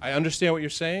 I understand what you're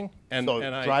saying, and So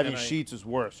and driving I, sheets is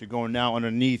worse. You're going now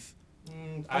underneath.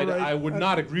 All right, I would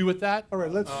not agree with that. All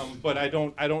right, let's, But I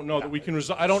don't know that we can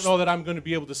I don't know that I'm going to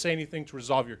be able to say anything to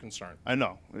resolve your concern. I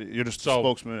know you're just a So-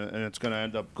 spokesman, and it's going to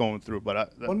end up going through.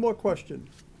 But one more question.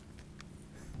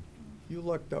 You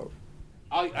lucked out.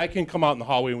 I can come out in the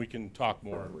hallway and we can talk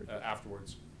more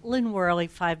afterwards. Lynn Worley,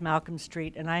 5 Malcolm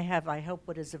Street, and I hope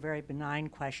what is a very benign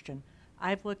question.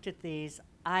 I've looked at these.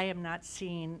 I am not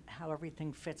seeing how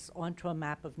everything fits onto a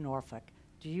map of Norfolk.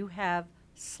 Do you have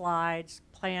slides,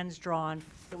 plans drawn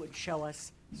that would show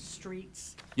us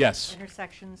streets, Yes.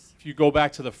 intersections? If you go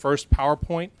back to the first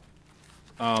PowerPoint,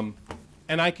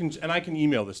 and I can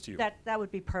email this to you. That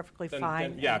would be perfectly Then-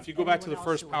 fine. yeah, and if you go back to the anyone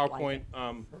first else who would like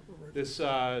PowerPoint, it. this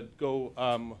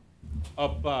go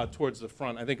up towards the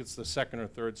front. I think it's the second or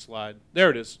third slide. There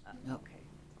it is. Okay.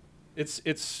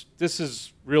 This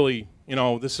is really,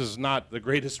 this is not the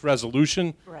greatest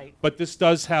resolution. Right. But this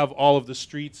does have all of the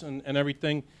streets and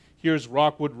everything. Here's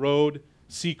Rockwood Road.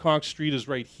 Seekonk Street is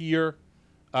right here.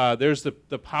 There's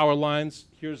the power lines.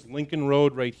 Here's Lincoln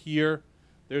Road right here.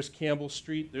 There's Campbell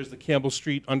Street. There's the Campbell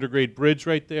Street undergrade bridge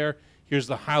right there. Here's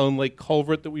the Highland Lake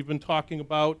culvert that we've been talking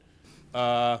about.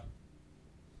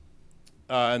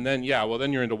 And then,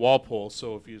 then you're into Walpole.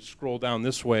 So if you scroll down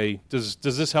this way, does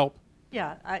this help?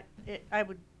 Yeah, I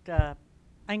would, I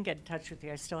can get in touch with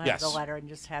you. I still have the Yes. letter and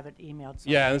just have it emailed. So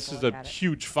Yeah, I can this take is look a at it.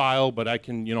 huge file, but I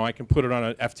can put it on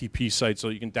an FTP site so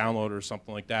you can download it or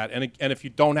something like that. And if you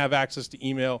don't have access to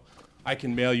email, I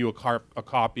can mail you a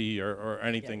copy or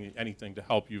anything to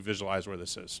help you visualize where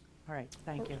this is. All right,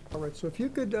 thank you. All right, so if you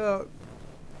could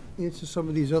answer some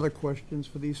of these other questions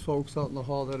for these folks out in the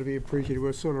hall, that'd be appreciated.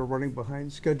 We're sort of running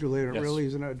behind schedule here. It Yes. really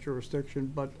isn't our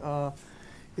jurisdiction, but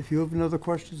if you have no other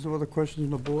questions on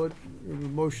the board, we have a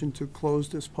motion to close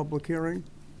this public hearing.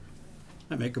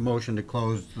 I make a motion to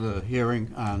close the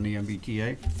hearing on the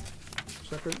MBTA.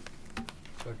 Second,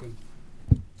 Second.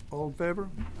 all in favor?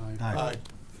 Aye.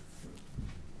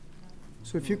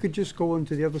 So if you could just go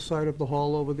into the other side of the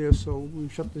hall over there, so we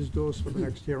shut these doors for the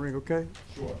next hearing, okay?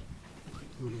 Sure.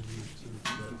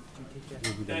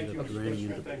 Thank you, Mr.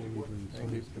 Commissioner.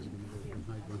 Thank you.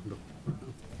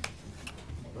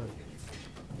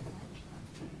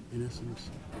 In essence,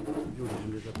 you would have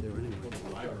ended up there anyway.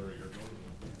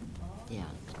 Yeah,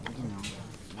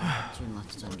 too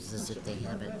much times as if they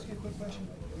have it.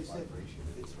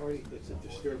 It's a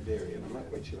disturbed area. I'm not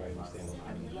quite sure I understand.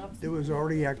 There was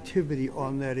already activity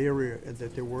on that area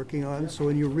that they're working on, so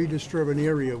when you redisturb an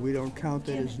area, we don't count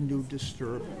that as new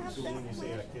disturbance. So when you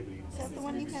say activity, is that the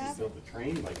one you have? Built the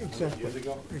train like Exactly. years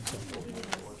ago? Exactly.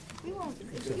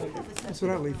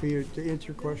 Incidentally, for you, to answer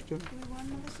your question,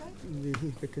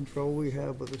 the control we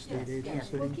have with the state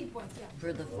agency,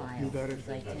 For the file. You got it. 'cause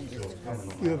I think it's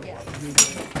you have,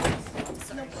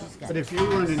 But if you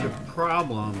run into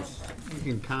problems, you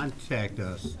can contact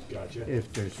us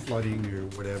if there's flooding or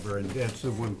whatever, and that's the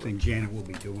one thing Janet will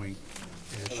be doing.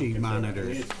 She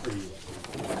monitors.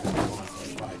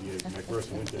 5 years. My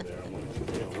first winter there, I went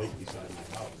to a lake beside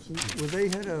my house. Well, they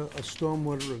had a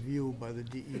stormwater review by the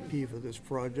DEP for this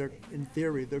project. In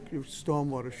theory, the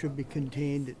stormwater should be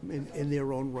contained in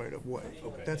their own right-of-way.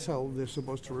 Okay. That's how they're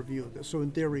supposed to review this. So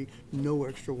in theory, no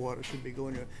extra water should be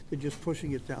going there. They're just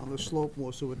pushing it down the slope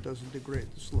more so it doesn't degrade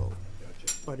the slope.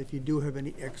 Gotcha. But if you do have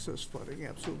any excess flooding,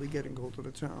 absolutely get in hold to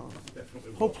the town.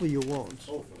 Definitely will. Hopefully you won't.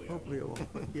 Hopefully, you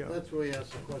won't, but yeah. That's why I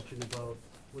asked the question about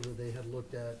whether they had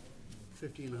looked at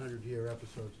 50 and 100-year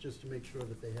episodes, just to make sure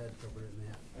that they had covered it in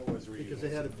that. I was reading. Because they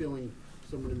had a feeling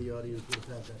someone in the audience would have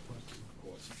had that question. Of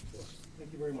course, of course.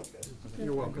 Thank you very much, guys.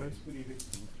 You're welcome. Okay. Good evening.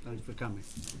 Thanks for coming.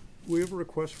 We have a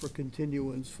request for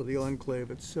continuance for the enclave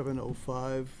at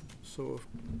 7:05. So if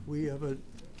we have a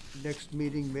next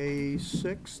meeting, May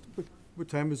 6th. What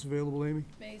time is available, Amy?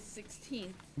 May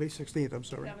 16th. May 16th, I'm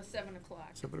sorry. We have a 7 o'clock.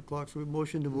 7 o'clock, so we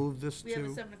motion to move this We have a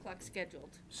to 7 o'clock scheduled.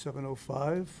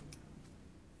 7:05.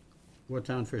 What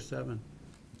town for 7?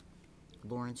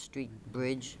 Lawrence Street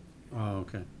Bridge. Oh,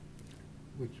 okay.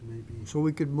 Which may be. So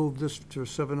we could move this to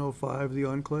 7:05, the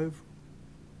enclave?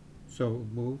 So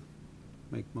move,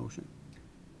 make motion.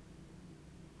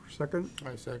 Second?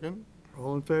 I second.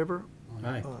 All in favor?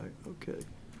 Aye. Aye, okay.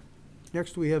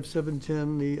 Next, we have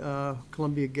 7:10, the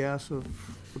Columbia Gas of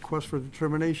request for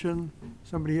determination.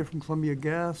 Somebody here from Columbia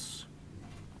Gas?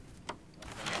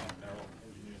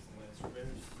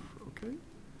 Okay.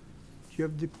 Do you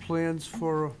have the plans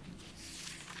for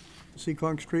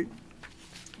Seccong Street?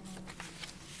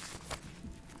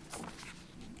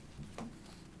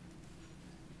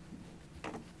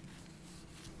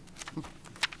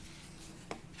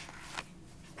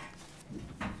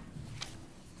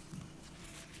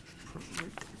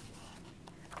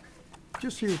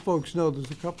 Just so you folks know,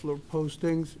 there's a couple of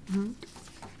postings.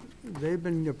 They've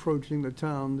been approaching the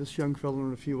town, this young fellow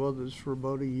and a few others, for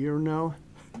about a year now.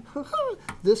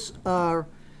 This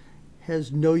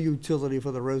has no utility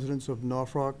for the residents of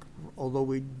Norfolk, although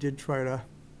we did try to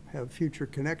have future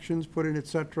connections put in, et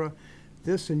cetera.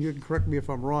 This, and you can correct me if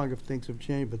I'm wrong if things have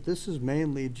changed, but this is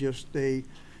mainly just a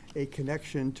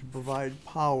connection to provide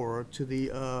power to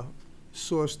the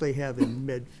source they have in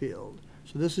Medfield.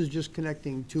 So this is just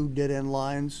connecting two dead-end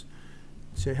lines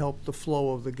to help the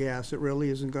flow of the gas. It really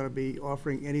isn't going to be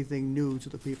offering anything new to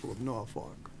the people of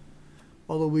Norfolk.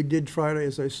 Although we did try to,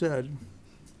 as I said,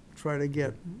 try to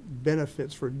get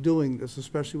benefits for doing this,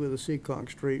 especially where the Seccong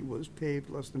Street was paved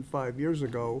less than 5 years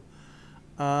ago.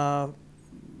 It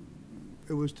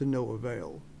was to no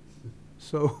avail.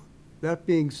 So that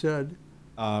being said,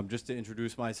 just to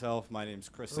introduce myself, my name's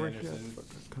Chris Anderson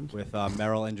with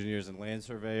Merrill Engineers and Land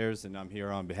Surveyors, and I'm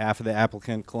here on behalf of the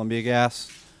applicant, Columbia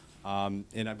Gas. And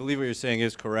I believe what you're saying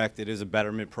is correct. It is a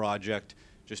betterment project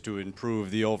just to improve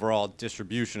the overall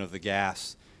distribution of the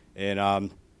gas. And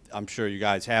I'm sure you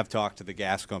guys have talked to the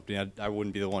gas company. I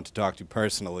wouldn't be the one to talk to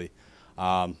personally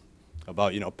about,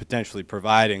 potentially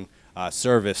providing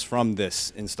service from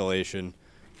this installation.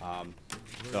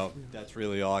 So that's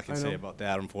really all I can say about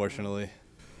that, unfortunately.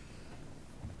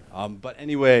 But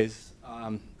anyways,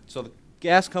 so the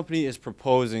gas company is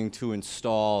proposing to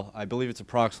install, I believe it's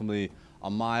approximately a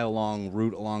mile-long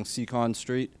route along Seccong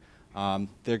Street.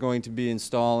 They're going to be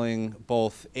installing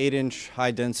both 8-inch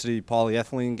high-density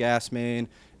polyethylene gas main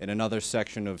and another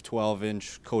section of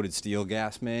 12-inch coated steel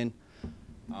gas main.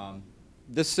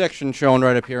 This section shown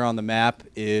right up here on the map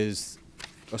is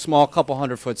a small couple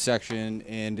 100-foot section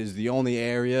and is the only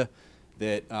area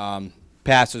that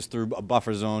passes through a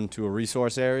buffer zone to a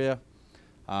resource area.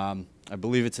 I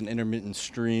believe it's an intermittent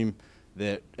stream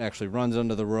that actually runs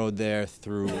under the road there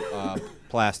through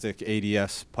plastic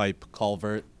ADS pipe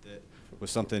culvert. That was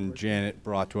something Janet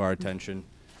brought to our attention.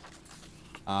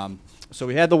 So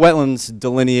we had the wetlands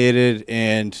delineated,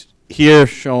 and here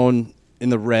shown in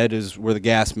the red is where the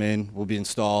gas main will be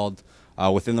installed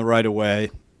within the right-of-way.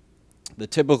 The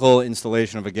typical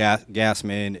installation of a gas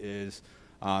main is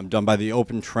done by the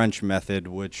open trench method,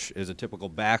 which is a typical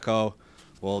backhoe.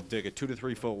 We'll dig a 2 to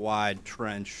 3 foot wide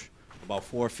trench, about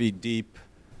 4 feet deep.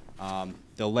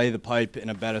 They'll lay the pipe in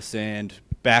a bed of sand,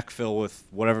 backfill with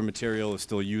whatever material is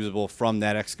still usable from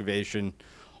that excavation,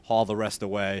 haul the rest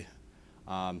away.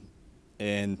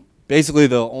 And basically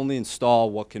they'll only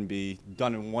install what can be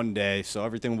done in one day, so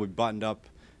everything will be buttoned up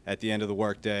at the end of the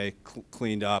workday,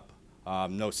 cleaned up.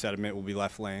 No sediment will be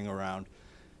left laying around.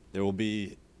 There will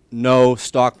be no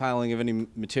stockpiling of any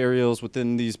materials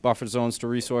within these buffer zones to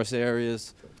resource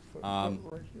areas.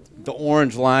 The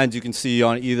orange lines you can see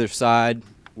on either side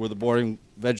where the bordering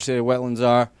vegetated wetlands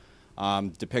are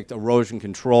depict erosion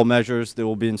control measures that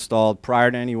will be installed prior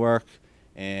to any work,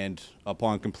 and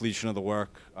upon completion of the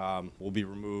work will be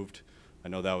removed I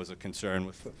know that was a concern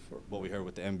with what we heard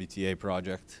with the MBTA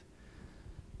project.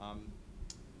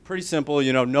 Pretty simple,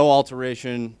 you know, no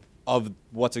alteration of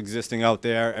what's existing out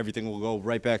there. Everything will go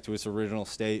right back to its original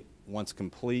state once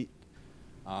complete.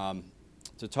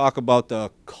 To talk about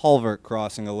the culvert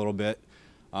crossing a little bit,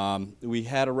 we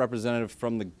had a representative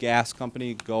from the gas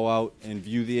company go out and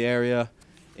view the area,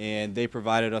 and they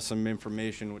provided us some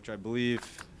information, which I believe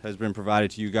has been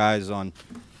provided to you guys on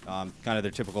kind of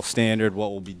their typical standard,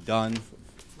 what will be done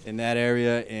in that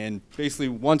area. And basically,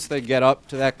 once they get up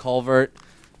to that culvert,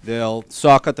 they'll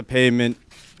saw cut the pavement,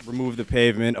 remove the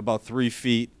pavement about 3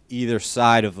 feet either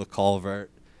side of the culvert,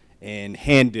 and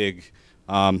hand dig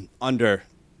under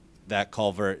that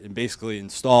culvert, and basically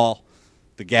install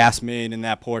the gas main in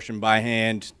that portion by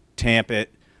hand, tamp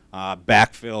it,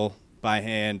 backfill by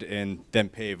hand, and then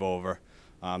pave over.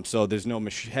 So there's no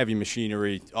heavy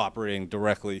machinery operating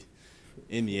directly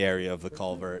in the area of the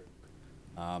culvert.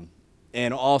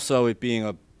 And also, it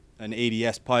being an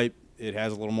ADS pipe, it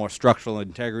has a little more structural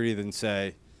integrity than,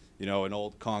 say, you know, an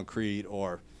old concrete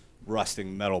or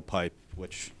rusting metal pipe,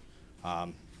 which,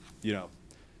 you know,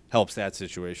 helps that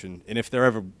situation. And if there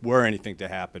ever were anything to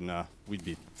happen, we'd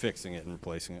be fixing it and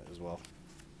replacing it as well.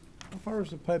 How far is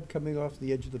the pipe coming off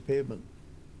the edge of the pavement?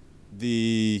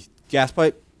 The gas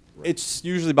pipe, it's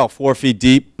usually about 4 feet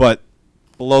deep, but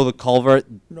below the culvert,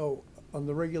 No, on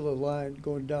the regular line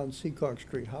going down Seacock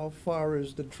Street, how far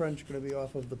is the trench going to be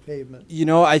off of the pavement? you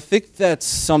know, I think that's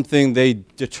something they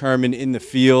determine in the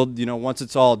field. You know, once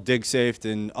it's all dig safe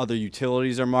and other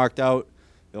utilities are marked out,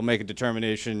 they'll make a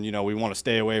determination, you know, we want to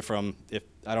stay away from, if,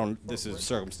 I don't, this is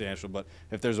circumstantial, but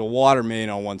if there's a water main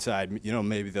on one side, you know,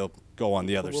 maybe they'll go on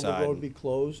the other Will side. the road be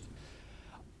closed?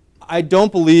 I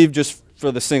don't believe just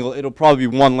for the single, it'll probably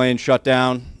be one lane shut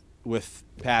down with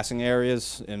passing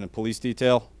areas and a police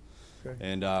detail. Okay.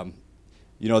 And,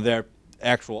 you know, their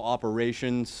actual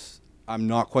operations, I'm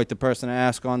not quite the person to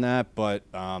ask on that, but,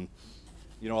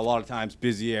 you know, a lot of times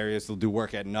busy areas, they'll do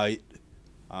work at night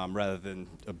rather than,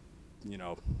 you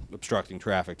know, obstructing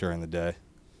traffic during the day.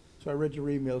 So I read your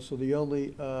email, so the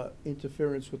only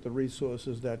interference with the resource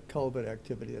is that culvert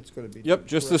activity that's going to be. Yep, done,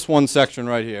 just correct? this one section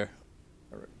right here.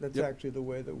 All right. That's Yep. actually the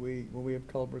way that when we have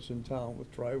culverts in town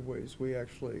with driveways, we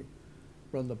actually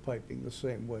run the piping the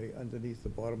same way underneath the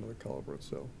bottom of the culvert,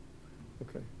 so,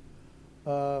 okay.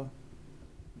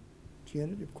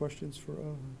 Janet, you have questions for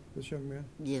this young man?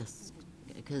 Yes,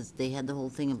 because they had the whole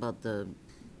thing about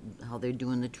how they're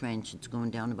doing the trench. It's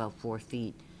going down about 4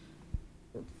 feet.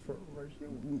 For right here?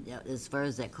 Yeah, as far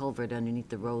as that culvert underneath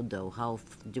the road, though,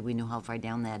 do we know how far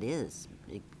down that is?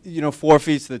 You know, 4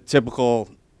 feet's the typical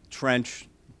trench,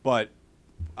 but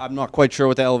I'm not quite sure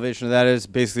what the elevation of that is.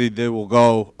 Basically, they will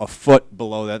go a foot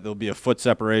below that. There'll be a foot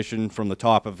separation from the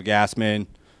top of the gas main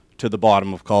to the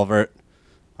bottom of culvert.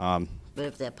 But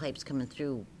if that pipe's coming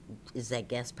through, is that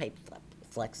gas pipe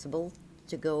flexible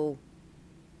to go?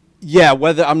 Yeah,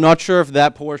 I'm not sure if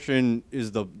that portion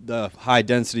is the high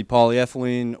density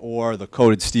polyethylene or the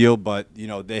coated steel, but you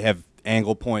know, they have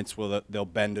angle points where they'll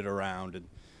bend it around, and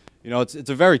you know, it's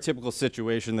a very typical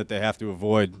situation that they have to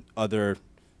avoid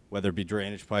whether it be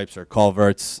drainage pipes or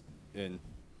culverts, and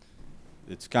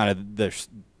it's kind of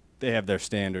they have their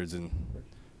standards in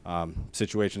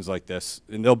situations like this,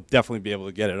 and they'll definitely be able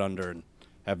to get it under and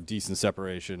have decent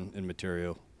separation in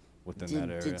material within that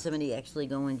area. Did somebody actually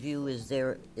go and view? Is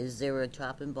there a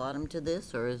top and bottom to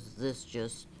this, or is this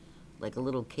just like a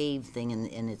little cave thing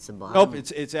and it's a bottom? Nope,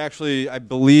 it's actually, I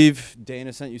believe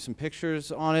Dana sent you some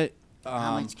pictures on it.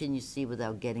 How much can you see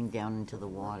without getting down into the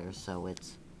water? So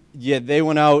it's. Yeah, they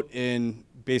went out and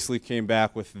basically came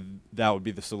back with that would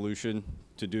be the solution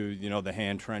to do, you know, the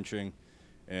hand trenching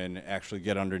and actually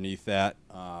get underneath that.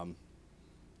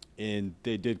 And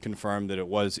they did confirm that it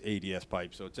was ADS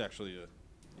pipe, so it's actually a,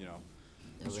 you know,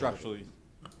 structurally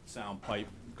sound pipe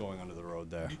going under the road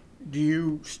there. Do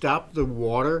you stop the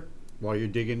water while you're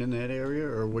digging in that area,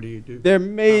 or what do you do? There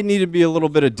may need to be a little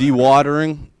bit of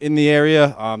dewatering in the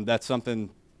area. That's something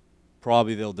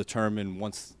probably they'll determine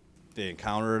once they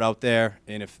encounter it out there.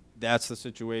 And if that's the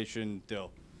situation,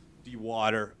 they'll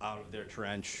dewater out of their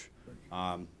trench.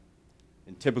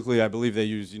 And typically, I believe they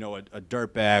use, you know, a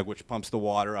dirt bag which pumps the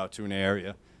water out to an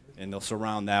area, and they'll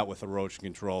surround that with erosion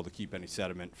control to keep any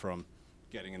sediment from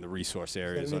getting in the resource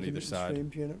areas on either side. Stream,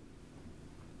 Janet?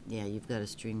 Yeah, you've got a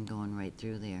stream going right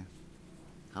through there.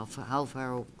 How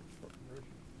far?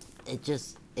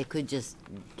 It could just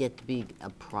get to be a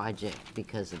project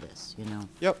because of this, you know?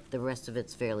 Yep. The rest of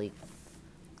it's fairly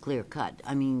clear cut.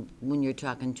 I mean, when you're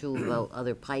talking too about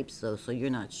other pipes though, so you're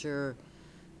not sure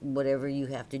whatever you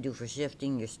have to do for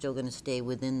shifting, you're still gonna stay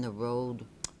within the road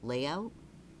layout?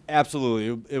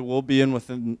 Absolutely, it will be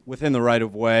within the right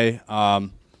of way. Where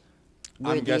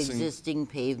I'm the guessing existing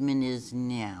pavement is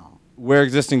now. where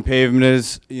existing pavement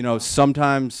is. You know,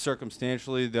 sometimes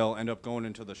circumstantially they'll end up going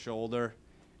into the shoulder.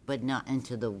 But not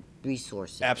into the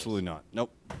resource areas. Absolutely not.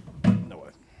 Nope. No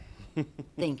way.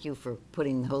 Thank you for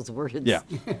putting those words. Yeah.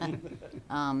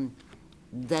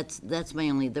 That's my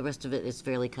only, the rest of it is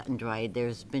fairly cut and dried.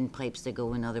 There's been pipes that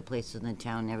go in other places in the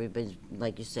town. Everybody,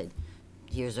 like you said,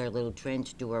 here's our little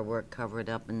trench, do our work, cover it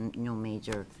up, and no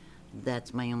major.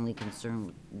 That's my only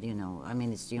concern, you know. I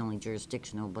mean, it's the only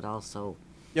jurisdictional, but also,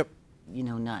 Yep. you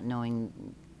know, not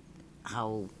knowing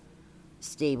how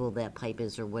stable that pipe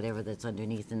is or whatever that's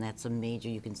underneath, and that's a major,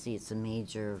 you can see it's a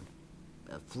major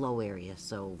flow area,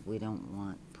 so we don't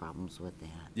want problems with that.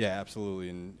 Yeah, absolutely.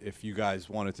 And if you guys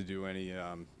wanted to do any,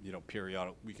 you know,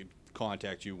 periodic, we could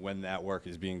contact you when that work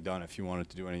is being done if you wanted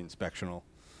to do any inspectional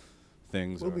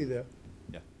things. We'll or- be there.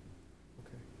 Yeah.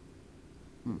 Okay.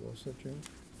 You all set, Jim?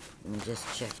 Let me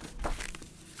just check.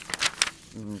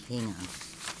 Hang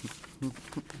on.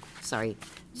 Sorry,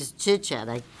 just chit chat.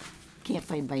 I can't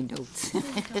find my notes.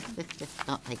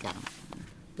 Oh, I got them.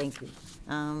 Thank you.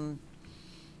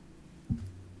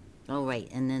 All right,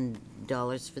 and then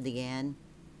dollars for the ad.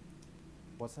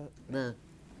 What's that? The.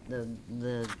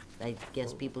 I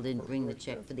guess people didn't bring the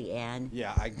check for the ad.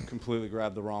 Yeah, I completely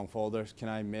grabbed the wrong folder. Can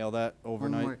I mail that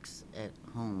overnight? Homework's at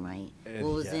home, right? It-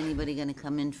 Well, is yeah. anybody gonna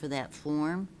come in for that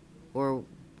form, or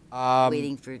Um,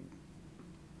 waiting for?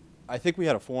 I think we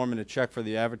had a form and a check for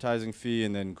the advertising fee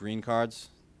and then green cards.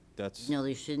 That's, No,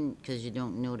 they shouldn't, because you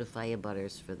don't notify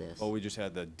abutters for this. well, we just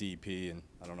had the DP, and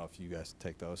I don't know if you guys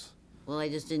take those. Well, I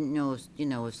just didn't know if, you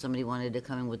know, if somebody wanted to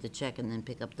come in with the check and then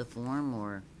pick up the form,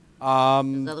 or,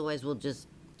 'cause otherwise we'll just,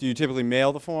 Do you typically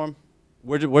mail the form?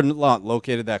 We're not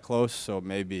located that close, so it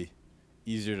may be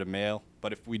easier to mail.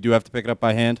 But if we do have to pick it up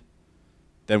by hand,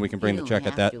 then we can bring you the don't check at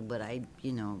have that. to, but I,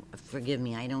 you know, forgive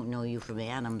me, I don't know you from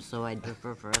Adam, so I'd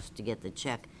prefer for us to get the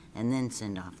check and then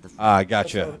send off the form. Ah,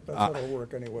 gotcha. That's how it'll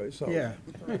work anyway, so. Yeah.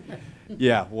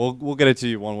 Yeah, we'll get it to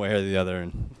you one way or the other,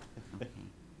 and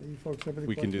You folks have any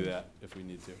we can do questions? that if we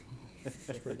need to.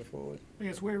 Straightforward. I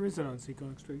guess where is it on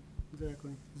Seekonk Street,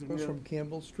 exactly? Is it Goes near- from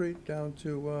Campbell Street down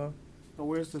to, oh,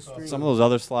 where's the stream? Some of those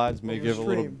other slides may the give a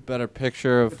little stream. better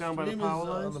picture Is it of. down by the Stream is, power on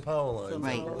lines? the power lines,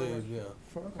 Right. I believe, yeah.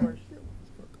 okay.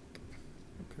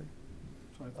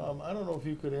 So I thought- I don't know if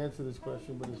you could answer this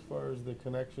question, but as far as the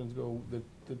connections go,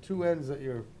 the two ends that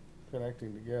you're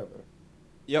connecting together.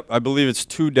 Yep, I believe it's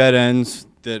two dead ends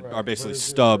that right, are but basically is there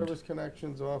stubbed. Service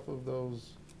connections off of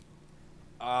those.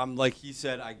 Like he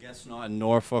said, I guess not in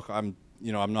Norfolk. I'm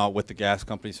not with the gas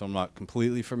company, so I'm not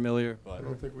completely familiar. I But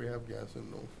don't think we have gas in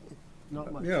Norfolk.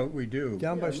 Not much. Yeah, we do.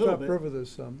 Down Yeah, by a little Stop bit. River,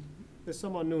 there's some. There's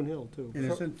some on Noon Hill, too. And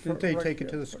didn't they take it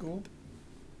to the school?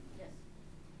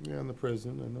 Yeah, in the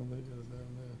prison, I know they got it down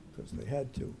there. Because they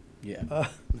had to. Yeah.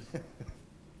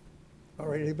 All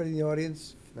right, anybody in the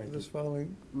audience for Thank this you.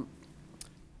 following?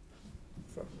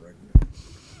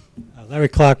 Larry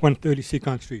Clark, 130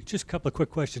 Seekonk Street. Just a couple of quick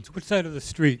questions. Which side of the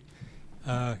street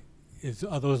are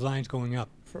those lines going up?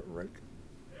 For Rick?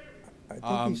 I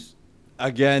think he's,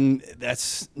 again,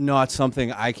 that's not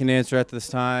something I can answer at this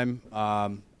time.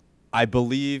 I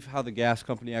believe how the gas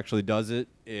company actually does it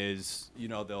is,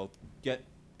 they'll get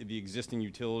the existing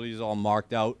utilities all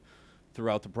marked out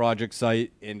throughout the project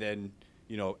site, and then,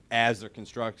 as they're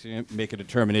constructing it, make a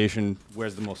determination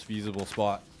where's the most feasible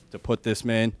spot to put this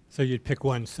main. So you'd pick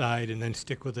one side and then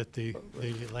stick with it the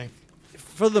length?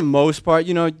 For the most part,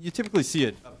 you typically see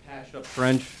a patched up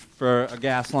trench for a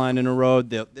gas line in a road.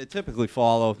 They typically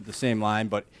follow the same line,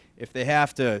 but if they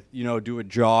have to, do a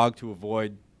jog to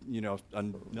avoid,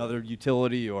 another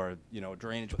utility or, a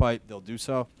drainage pipe, they'll do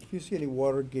so. if you see any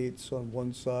water gates on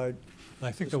one side,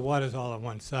 I think the water's all on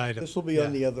one side. this will be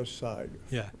on the other side.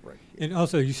 Yeah. Right. And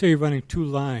also, you say you're running two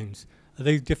lines. Are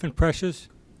they different pressures?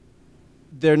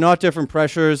 They're not different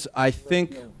pressures. I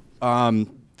think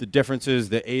the difference is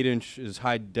the 8-inch is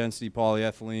high-density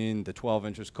polyethylene, the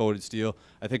 12-inch is coated steel.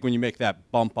 I think when you make that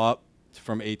bump up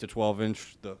from 8 to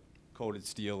 12-inch, the coated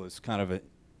steel is kind of an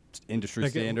industry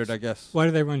Like, standard, I guess. Why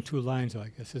do they run two lines, I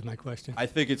guess, is my question. I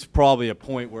think it's probably a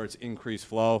point where it's increased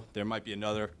flow. There might be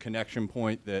another connection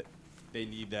point that they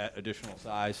need that additional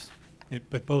size.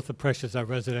 But both the pressures are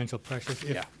residential pressures?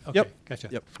 Yeah. Okay, Yep. gotcha.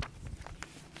 Yep.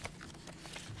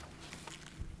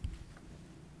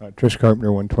 Trish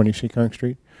Carpenter, 120 Seekonk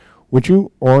Street. Would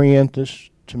you orient this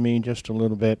to me just a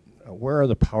little bit? Where are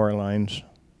the power lines?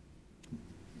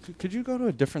 Could you go to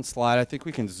a different slide? I think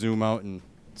we can zoom out and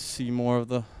see more of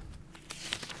the.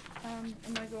 Am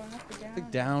I going up or down? I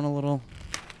think down a little.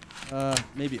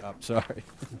 Maybe up. Sorry.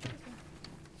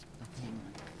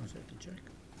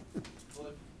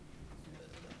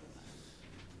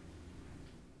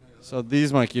 So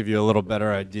these might give you a little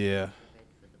better idea.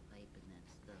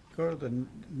 Go to the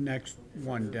next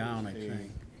one down, I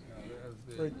think.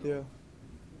 Right there.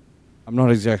 I'm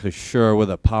not exactly sure where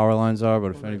the power lines are,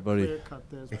 but if anybody... Clear cut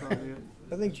there's probably it.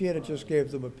 I think Janet just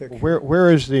gave them a picture.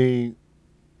 Where is the,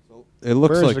 It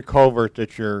looks where is like... the culvert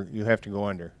that you have to go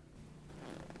under?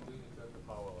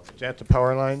 Is that the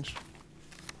power lines?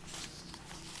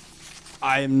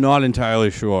 I am not entirely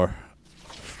sure.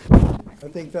 I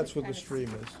think that's where the stream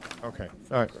is. Okay,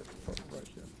 all right.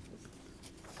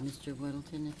 Mr.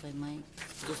 Whittleton, if I might,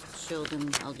 just show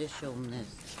them, I'll just show them this.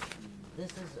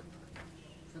 This is,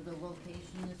 for the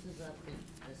location, this is up at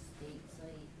the state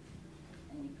site,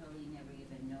 and you probably never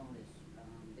even noticed,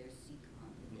 there's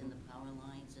Seacon in the power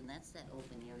lines, and that's that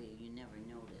open area you never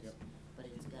notice. But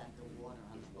it's got the water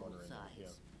on both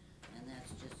sides. And that's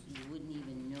just, you wouldn't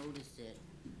even notice it,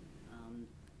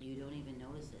 you don't even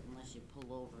notice it unless you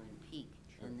pull over and peek,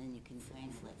 and then you can kind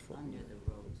of like under the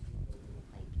road, see the little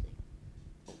pipe thing.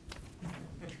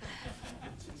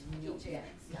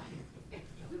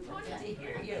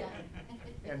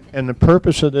 And the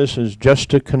purpose of this is just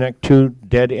to connect two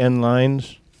dead-end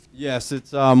lines? Yes,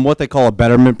 it's what they call a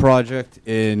betterment project,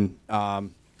 and I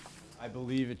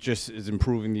believe it just is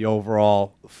improving the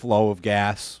overall flow of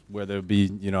gas where there'll be,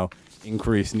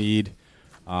 increased need.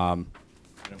 And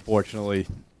unfortunately,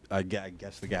 I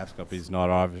guess the gas company's not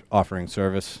offering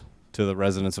service to the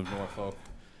residents of Norfolk,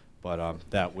 but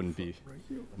that wouldn't be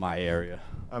my area.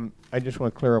 I just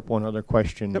want to clear up one other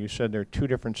question. You said there are two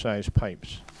different size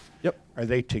pipes. Yep. Are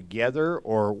they together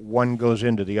or one goes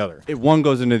into the other? One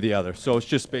goes into the other, so it's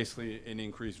just basically an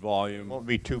increased volume. Won't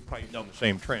be two pipes on the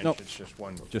same trench. Nope. It's just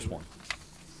one. Just one.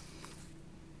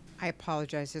 I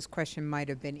apologize. This question might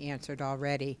have been answered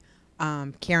already.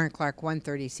 Karen Clark,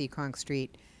 130 Seekonk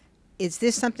Street. Is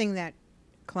this something that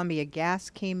Columbia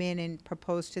Gas came in and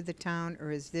proposed to the town,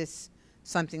 or is this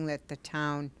something that the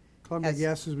town Columbia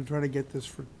Gas has been trying to get this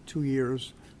for 2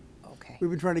 years. Okay. We've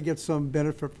been trying to get some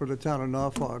benefit for the town of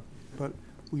Norfolk, but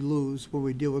we lose when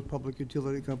we deal with public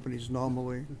utility companies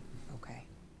normally. Okay.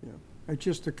 Yeah. It's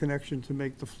just a connection to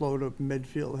make the flow to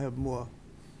Medfield have more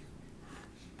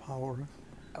power.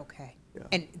 Okay. Yeah.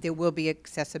 And there will be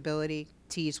accessibility,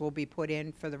 Ts will be put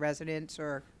in for the residents,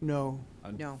 or? No.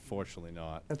 No. Unfortunately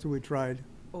not. That's what we tried.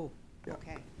 Oh, Yeah.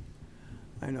 okay.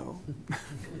 I know.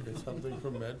 Get something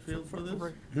from Medfield for this?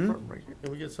 Hmm?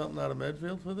 Can we get something out of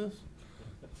Medfield for this?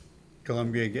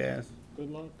 Columbia Gas.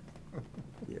 Good luck.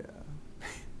 Yeah.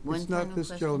 One It's not final this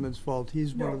question? gentleman's fault.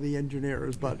 He's one of the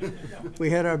engineers, but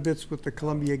we had our bits with the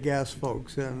Columbia Gas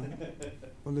folks, and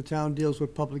when the town deals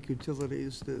with public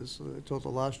utilities, there's, I told the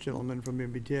last gentleman from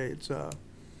MBTA, it's,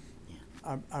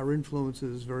 our influence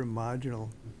is very marginal.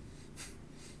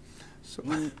 So,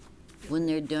 When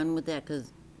they're done with that,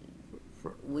 because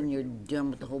when you're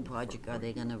done with the whole project, are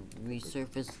they gonna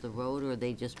resurface the road, or are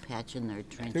they just patching their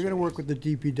trenches? they're gonna work with the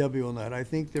DPW on that. I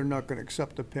think they're not gonna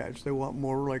accept the patch. They want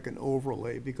more like an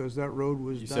overlay, because that road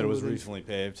was done You said it was within- recently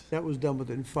paved. That was done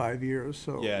within 5 years,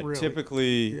 so Yeah, really.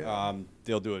 typically Yeah.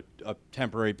 they'll do a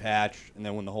temporary patch, and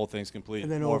then when the whole thing's complete,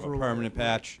 And then more of a overlay, permanent right.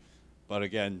 patch. But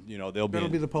again, they'll be. That'll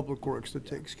be the Public Works that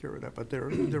takes care of that, but they've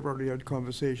already had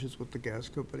conversations with the gas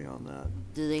company on that.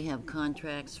 Do they have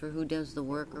contracts for who does the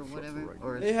work or whatever?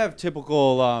 Or They have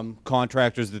typical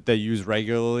contractors that they use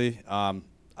regularly.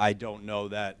 I don't know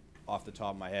that off the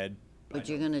top of my head. But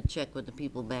you're gonna check with the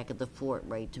people back at the fort,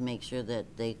 right, to make sure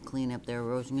that they clean up their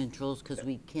erosion controls? Because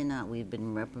we cannot, we've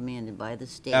been reprimanded by the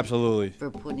state. Absolutely. For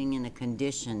putting in a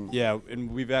condition. Yeah,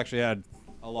 and we've actually had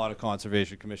a lot of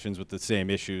conservation commissions with the same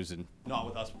issues, and not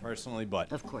with us personally,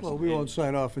 but. Of course. Well, we won't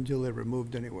sign off until they're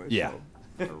removed anyway, so. Yeah.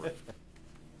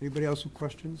 Anybody else with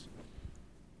questions?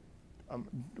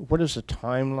 What is the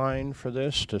timeline for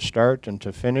this to start and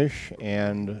to finish?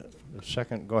 And the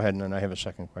second, go ahead, and then I have a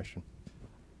second question.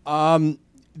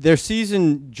 Their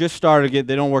season just started again.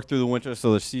 They don't work through the winter,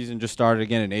 so their season just started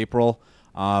again in April.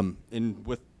 And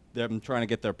with them trying to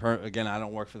get their again, I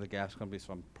don't work for the gas company,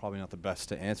 so I'm probably not the best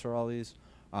to answer all these.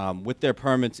 With their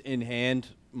permits in hand,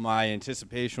 my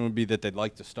anticipation would be that they'd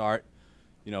like to start,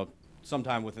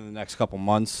 sometime within the next couple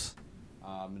months.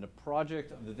 In a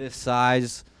project of this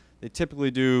size, they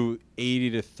typically do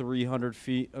 80 to 300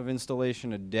 feet of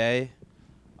installation a day,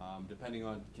 depending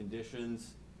on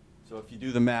conditions. So if you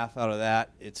do the math out of that,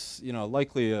 it's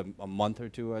likely a month or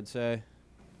two, I'd say.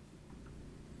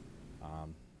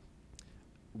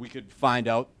 We could find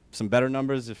out some better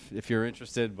numbers if you're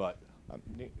interested, but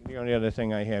The only other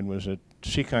thing I had was that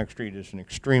Seekonk Street is an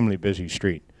extremely busy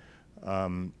street,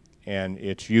 and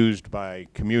it's used by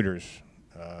commuters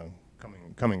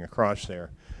coming across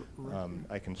there.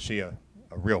 I can see a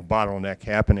real bottleneck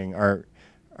happening. Are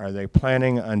they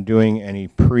planning on doing any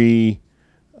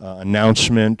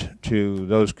announcement to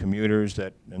those commuters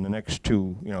that in the next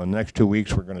 2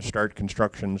 weeks we're going to start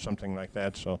construction, something like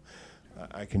that? So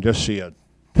I can just see a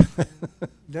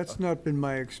That's not been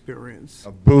my experience.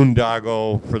 a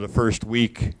boondoggle for the first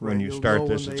week when Right, you you'll start know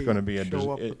this. when It's they going to be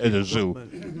show up with at the a zoo.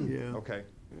 equipment. Yeah. Okay.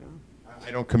 Yeah.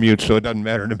 I don't commute, so it doesn't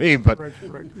matter to me. But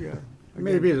Correct, yeah.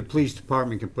 Maybe the police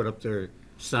department can put up their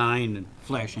sign and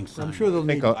flashing sign. I'm sure they'll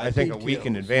need I think a week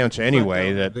in details. advance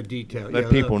anyway, that the detail, let yeah,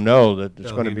 people know that it's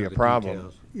they'll going to be handle a the problem.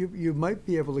 details. You might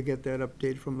be able to get that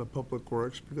update from the Public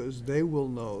Works because they will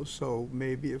know. So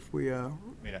maybe if we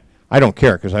I don't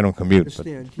care because I don't commute. But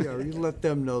understand, yeah, you let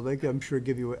them know. They, I'm sure,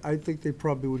 give you. I think they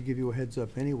probably would give you a heads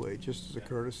up anyway, just as a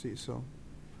courtesy. So,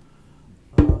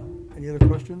 any other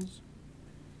questions?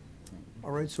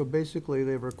 All right. So basically,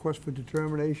 they have a request for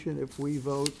determination. If we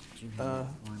vote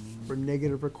for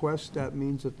negative request, that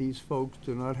means that these folks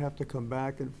do not have to come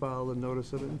back and file a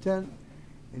notice of intent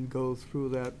and go through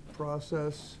that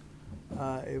process.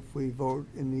 If we vote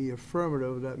in the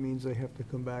affirmative, that means they have to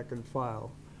come back and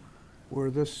file. Where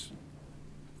this,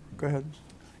 go ahead.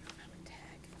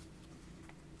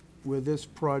 Where this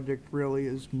project really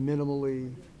is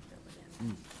minimally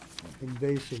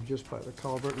invasive just by the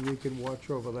culvert, and we can watch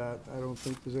over that. I don't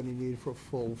think there's any need for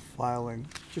full filing.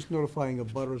 Just notifying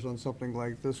abutters on something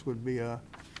like this would be a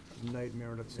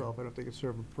nightmare in itself. I don't think it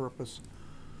serves a purpose.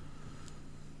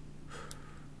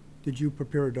 Did you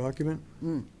prepare a document?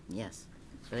 Yes,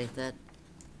 but I thought,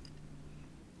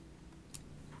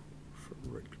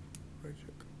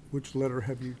 Which letter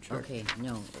have you checked? okay,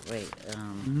 no, wait,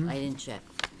 Mhm. I didn't check,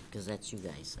 because that's you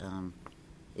guys.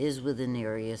 Is within the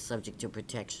area subject to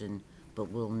protection,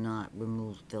 but will not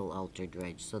remove, fill, alter,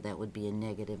 dredge, so that would be a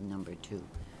negative number 2.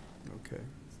 Okay.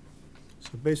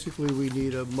 So basically, we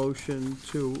need a motion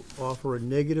to offer a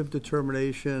negative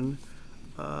determination,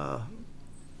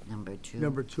 Number 2.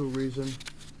 number 2 reason.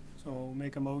 So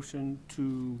make a motion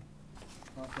to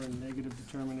offer a negative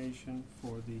determination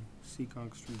for the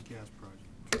Seekonk Street gas project.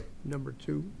 Number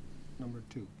 2, Number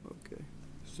 2. okay.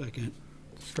 Second.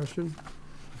 Discussion?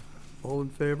 All in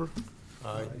favor?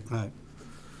 Aye. Aye.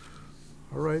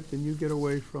 All right, then you get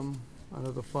away from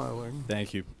another filing.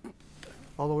 Thank you.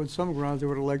 Although in some grounds, I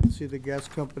would have liked to see the gas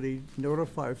company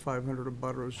notify 500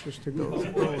 abutters just to go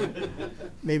through.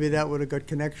 Maybe that would have got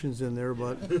connections in there,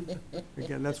 but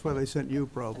again, that's why they sent you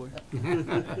probably.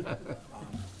 It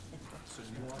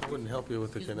wouldn't help you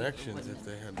with the connections if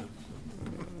they had to.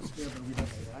 Yeah, but we'd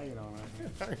have to die, you know,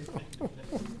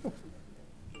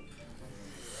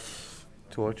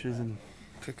 Torches and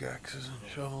pickaxes and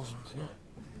shovels. There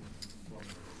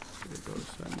you go,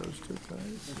 sign those 2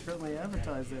 guys. They certainly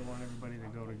advertise they want everybody to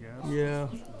go to gas. Yeah,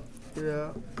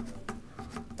 yeah.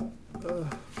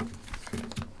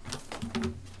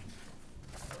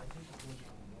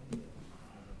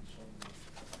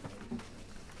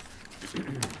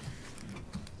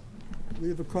 We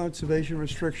have a conservation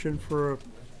restriction for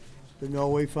the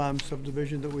Norway Farm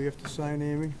subdivision that we have to sign,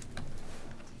 Amy.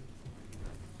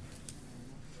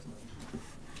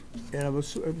 And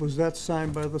was that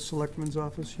signed by the selectman's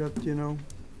office yet, do you know?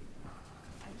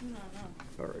 I do not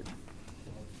know. All right.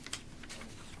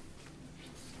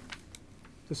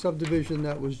 The subdivision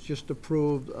that was just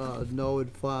approved, Norwood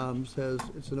Farms,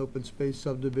 it's an open space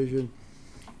subdivision,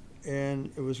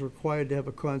 and it was required to have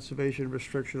a conservation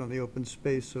restriction on the open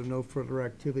space, so no further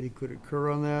activity could occur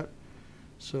on that.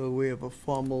 So we have a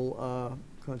formal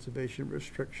conservation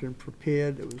restriction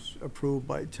prepared. It was approved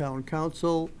by town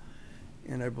council,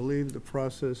 and I believe the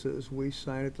process is we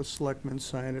sign it, the selectmen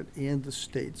sign it, and the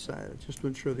state sign it, just to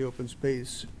ensure the open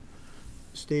space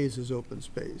stays as open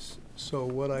space. So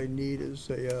what I need is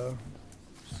a,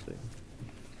 let's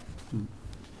see,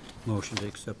 Motion to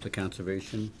accept the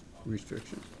conservation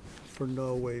restriction. for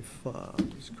Norway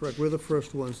Farms, correct. We're the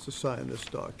first ones to sign this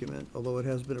document, although it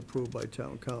has been approved by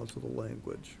town council, the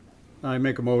language. I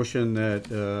make a motion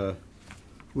that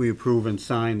we approve and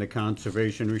sign the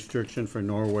conservation restriction for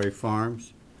Norway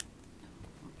Farms.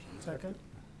 Second.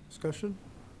 Discussion?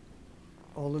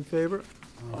 All in favor?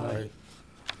 Aye.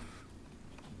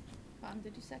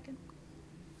 Did you second?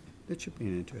 That should be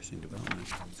an interesting development.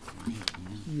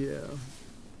 Yeah.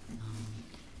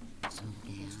 So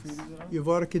gas. You've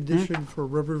ought a condition for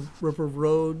River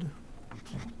Road.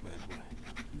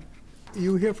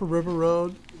 You here for River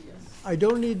Road? I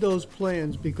don't need those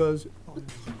plans because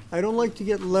I don't like to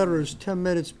get letters 10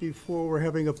 minutes before we're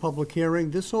having a public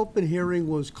hearing. This open hearing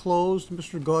was closed.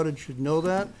 Mr. Goddard should know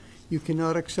that. You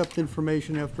cannot accept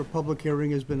information after a public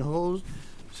hearing has been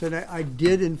Said I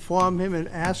did inform him and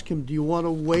ask him, do you want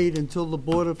to wait until the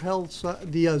Board of Health,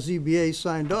 the ZBA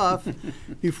signed off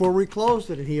before we closed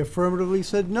it? And he affirmatively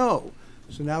said no.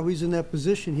 So now he's in that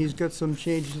position. He's got some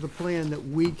changes to the plan that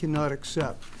we cannot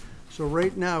accept. So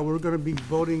right now, we're going to be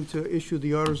voting to issue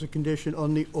the orders of condition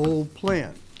on the old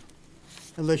plan,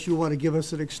 unless you want to give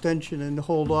us an extension and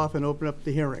hold off and open up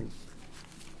the hearing.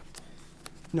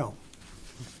 No.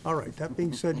 All right, that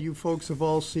being said, you folks have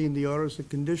all seen the orders of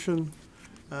condition.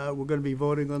 We're going to be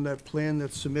voting on that plan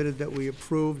that's submitted that we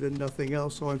approved and nothing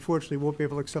else. So unfortunately, we won't be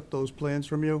able to accept those plans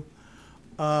from you.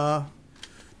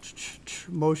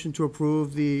 Motion to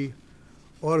approve the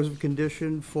orders of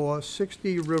condition for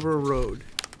 60 River Road.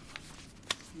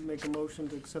 Make a motion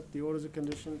to accept the orders of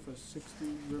condition for 60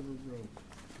 River Road.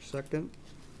 Second.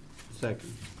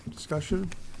 Second. Discussion?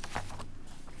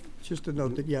 Just a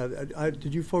note that, yeah,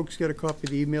 did you folks get a copy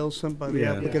of the email sent by the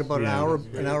Yeah. applicant about Yeah.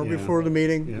 an hour Yeah. before the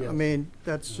meeting? Yeah. I mean,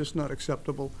 that's just not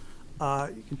acceptable.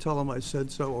 You can tell them I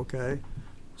said so, okay?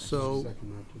 So,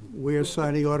 we are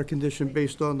signing order condition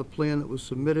based on the plan that was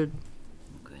submitted.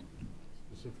 Good.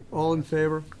 All in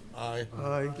favor? Aye.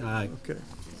 Aye. Aye. Okay.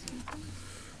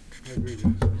 I agree.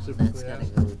 That's gotta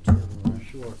go to,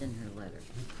 in her letter.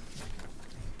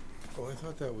 Oh, I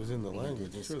thought that was in the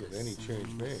language, too, that any change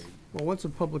made. Well, once a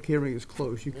public hearing is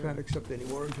closed, you can't accept any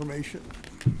more information.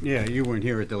 Yeah, you weren't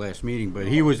here at the last meeting, but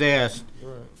he was asked,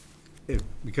 Right.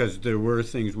 because there were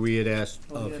things we had asked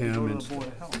Oh, of yeah, to go him to and the Board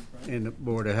of Health, right? and the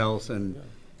Board of Health, and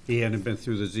he hadn't been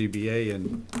through the ZBA,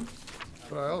 and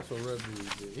But I also read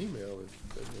the email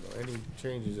that, any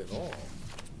changes at all.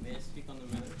 May I speak on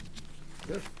the matter?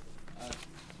 Yes.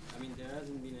 I mean, there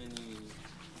hasn't been any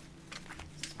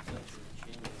substantial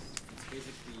changes. It's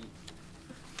basically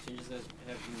changes that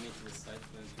have been made to the site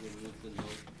plan to remove the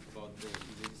note about the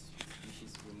invasive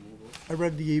species removal. I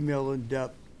read the email in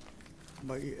depth.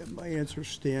 My answer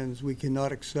stands, we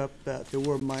cannot accept that. There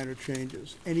were minor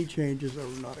changes. Any changes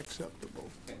are not acceptable.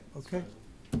 Okay?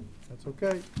 That's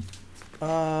okay.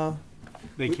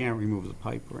 they can't remove the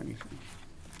pipe or anything.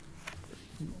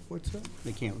 What's that?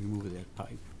 They can't remove that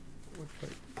pipe. What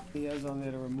pipe? He has on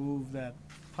there to remove that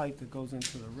pipe that goes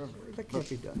into the river. That can't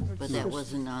be done. But that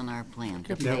wasn't on our plan.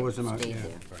 The That pipe wasn't on- stayed yeah.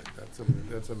 there. Right,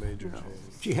 that's a major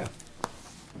change. Yeah.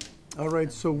 All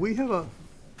right, so we have a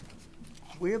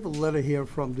letter here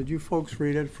from, did you folks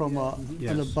read it, from, in the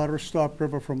Yes. Butterstop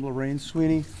River from Lorraine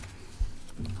Sweeney?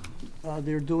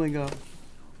 They're doing a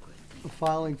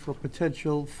filing for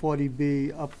potential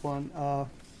 40B up on,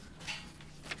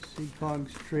 Seacong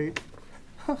Street.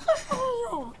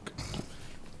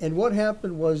 And what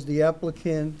happened was the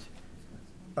applicant,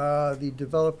 the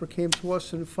developer came to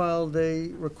us and filed a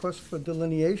request for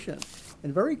delineation.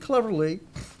 And very cleverly,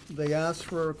 they asked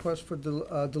for a request for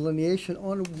delineation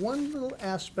on one little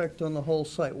aspect on the whole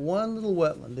site, one little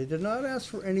wetland. They did not ask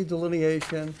for any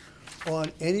delineation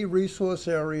on any resource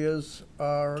areas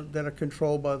that are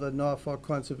controlled by the Norfolk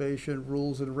Conservation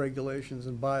rules and regulations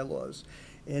and bylaws.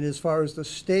 And as far as the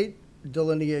state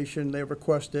delineation they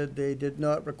requested, they did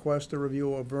not request a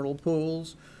review of vernal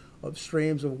pools, of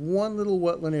streams, of one little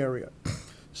wetland area.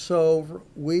 So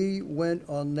we went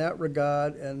on that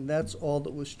regard, and that's all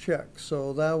that was checked.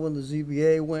 So now when the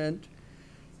ZBA went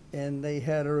and they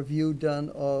had a review done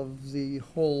of the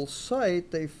whole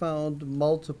site, they found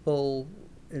multiple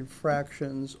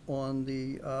infractions on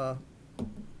the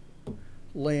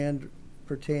land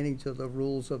pertaining to the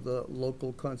rules of the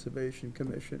local conservation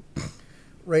commission.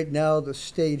 Right now, the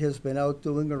state has been out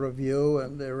doing a review,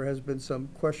 and there has been some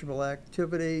questionable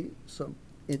activity, some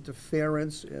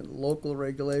interference in local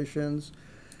regulations.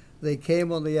 They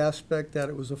came on the aspect that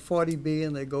it was a 40B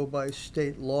and they go by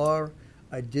state law.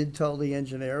 I did tell the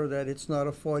engineer that it's not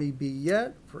a 40B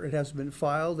yet, for it has been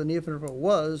filed, and even if it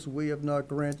was, we have not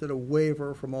granted a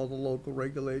waiver from all the local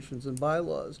regulations and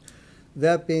bylaws.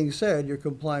 That being said, you're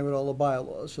complying with all the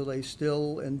bylaws, so they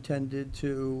still intended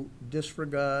to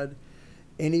disregard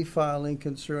any filing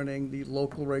concerning the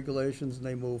local regulations, and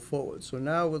they move forward. So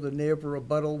now with the neighbor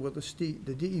rebuttal, with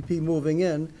the DEP moving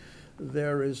in,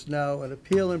 there is now an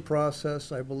appeal in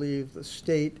process. I believe the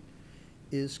state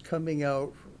is coming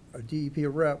out, a DEP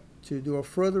rep, to do a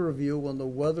further review when the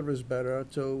weather is better,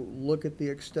 to look at the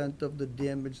extent of the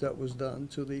damage that was done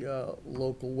to the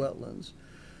local wetlands.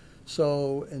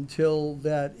 So until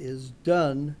that is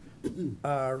done,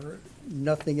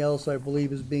 nothing else, I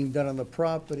believe, is being done on the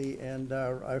property, and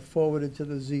I forwarded to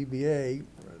the ZBA, the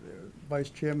Vice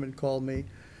Chairman called me,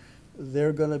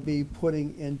 they're gonna be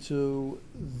putting into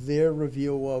their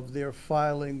review of their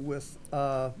filing with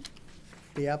the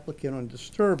applicant on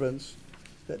disturbance,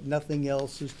 that nothing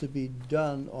else is to be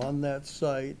done on that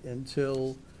site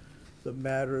until the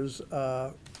matters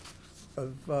of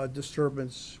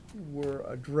disturbance were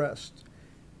addressed.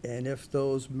 And if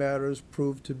those matters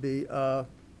prove to be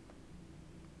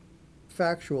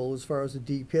factual as far as the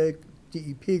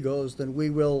DEP goes, then we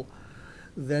will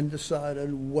then decide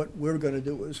on what we're going to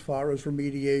do as far as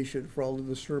remediation for all the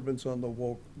disturbance on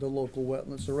the local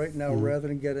wetlands. So right now, rather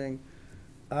than getting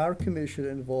our commission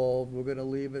involved, we're going to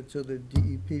leave it to the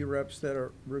DEP reps that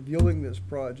are reviewing this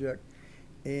project,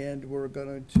 and we're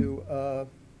going to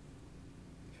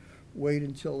wait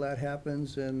until that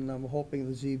happens, and I'm hoping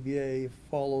the ZBA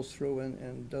follows through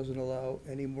and doesn't allow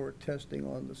any more testing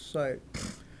on the site.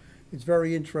 It's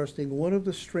very interesting. One of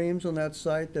the streams on that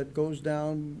site that goes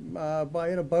down by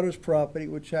an abutter's property,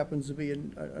 which happens to be a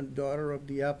daughter of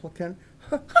the applicant,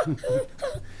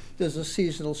 there's a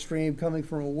seasonal stream coming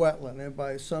from a wetland, and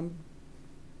by some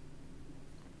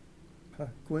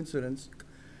coincidence,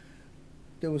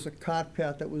 there was a cart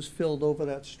path that was filled over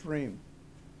that stream.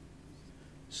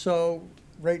 So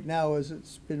right now, as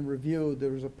it's been reviewed,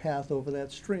 there's a path over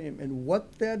that stream. And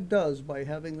what that does by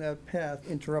having that path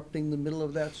interrupting the middle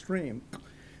of that stream,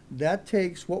 that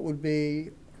takes what would be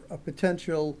a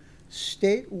potential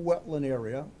state wetland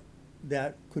area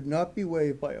that could not be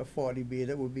waived by a 40B,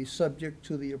 that would be subject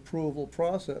to the approval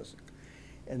process.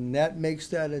 And that makes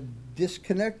that a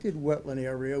disconnected wetland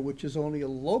area, which is only a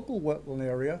local wetland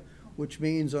area, which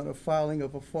means on a filing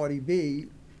of a 40B,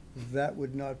 that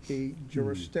would not be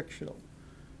jurisdictional.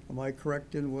 Am I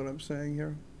correct in what I'm saying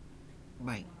here?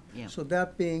 Right, yeah. So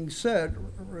that being said,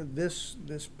 this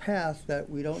path that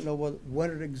we don't know when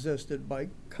it existed, by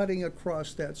cutting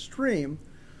across that stream,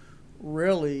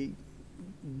 really,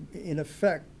 in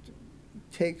effect,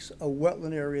 takes a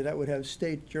wetland area that would have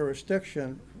state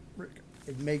jurisdiction,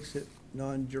 it makes it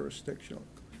non-jurisdictional.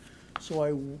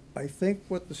 So I think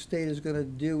what the state is going to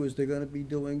do is they're going to be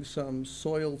doing some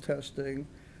soil testing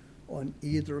on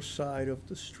either side of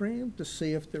the stream to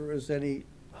see if there is any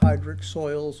hydric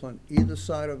soils on either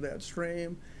side of that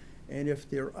stream. And if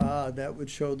there are, that would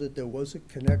show that there was a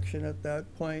connection at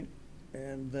that point,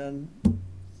 and then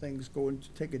things go into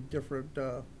take a different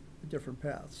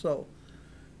path. So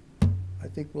I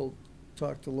think we'll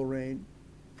talk to Lorraine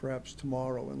perhaps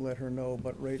tomorrow and let her know,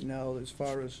 but right now, as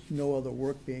far as no other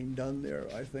work being done there,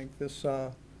 I think this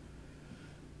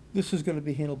is going to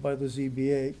be handled by the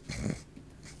ZBA.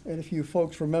 And if you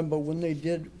folks remember, when they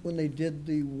did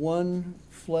the one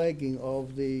flagging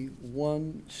of the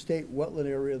one state wetland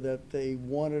area that they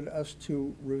wanted us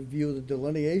to review the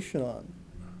delineation on,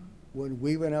 when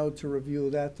we went out to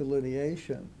review that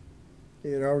delineation,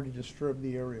 they had already disturbed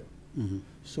the area. Mm-hmm.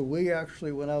 So we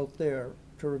actually went out there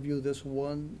to review this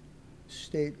one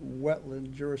state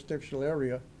wetland jurisdictional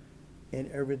area, and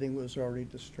everything was already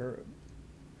disturbed.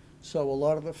 So a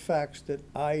lot of the facts that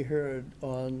I heard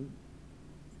on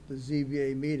the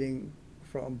ZBA meeting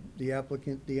from the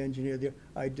applicant, the engineer,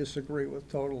 I disagree with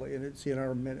totally, and it's in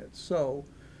our minutes. So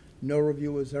no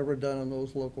review was ever done on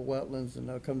those local wetlands, and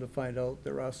I've come to find out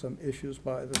there are some issues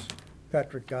by this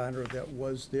Patrick Garner that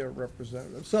was their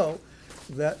representative. So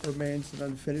that remains an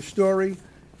unfinished story,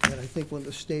 and I think when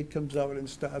the state comes out and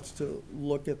starts to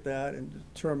look at that and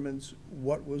determines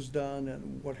what was done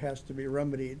and what has to be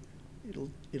remedied,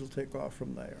 it'll take off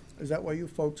from there. Is that why you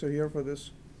folks are here for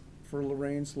this, for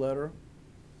Lorraine's letter?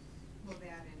 Well,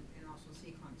 that and also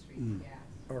Seacon Street, gas.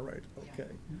 All right, okay.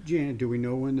 Jan, do we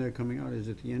know when they're coming out? Is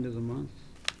it the end of the month,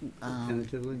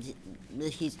 tentatively?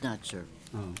 He's not sure.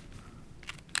 Oh.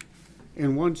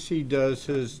 And once he does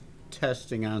his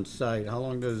testing on site, how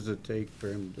long does it take for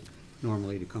him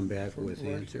normally to come back with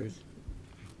answers?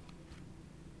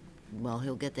 Well,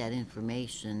 he'll get that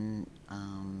information,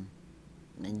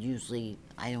 and usually,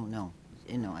 I don't know.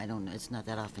 You know, I don't know. It's not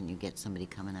that often you get somebody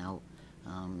coming out.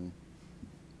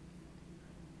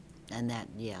 And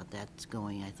that's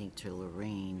going, I think, to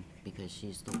Lorraine, because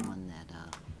she's the one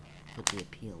that put the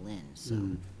appeal in, so.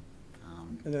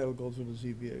 And that'll go through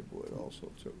the ZBA board also,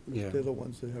 too. Yeah. They're the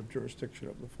ones that have jurisdiction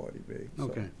of the 40B. so-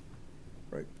 Okay.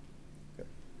 Right. Okay.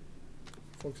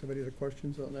 Folks have any other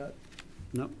questions on that?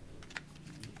 No.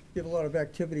 You have a lot of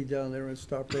activity down there in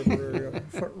Stop River area,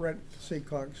 front rent,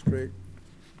 Seacon Street,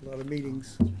 a lot of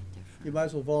meetings. You might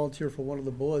as well volunteer for one of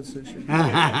the boards since you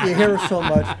hear us so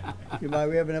much. We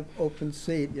have an open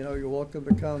seat, you're welcome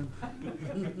to come.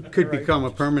 Could All right. become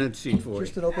a permanent seat for you.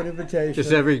 Just an open invitation.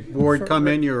 Just every board come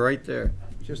in, you're right there.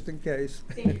 Just in case.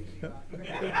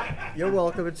 You're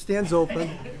welcome, it stands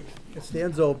open. It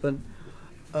stands open.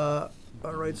 All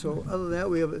right, so other than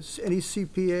that, we have any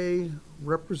CPA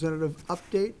representative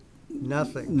update?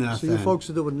 Nothing. So you Nothing. folks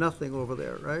are doing nothing over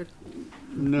there, right?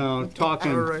 No,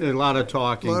 talking, All right. a lot of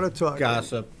talking. A lot of talking.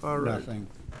 Gossip, All right. nothing.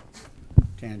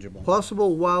 tangible.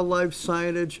 Possible wildlife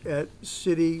signage at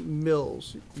City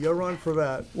Mills. You're on for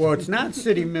that. Well, it's not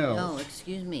City Mills. No,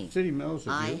 excuse me. City Mills is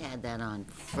I you. had that on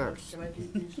first. Can I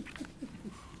keep these?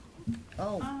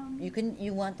 Oh,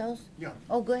 you want those? Yeah.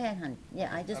 Oh, go ahead, hon. Yeah,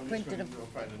 I just I'm printed gonna them.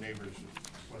 go find the neighbors.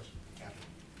 What's happening.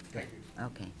 Thank you.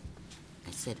 Okay.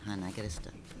 I said, hun, I gotta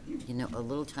stop. You know, a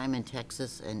little time in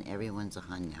Texas and everyone's a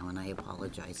hun now, and I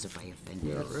apologize if I offended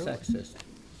you. That's sexist.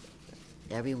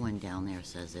 Everyone down there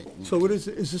says it. and- So what is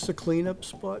this a cleanup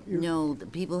spot? No, the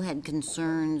people had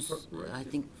concerns, I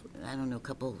think, I don't know, a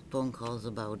couple phone calls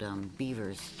about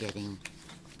beavers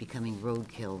becoming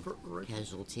roadkill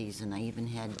casualties, and I even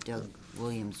had Doug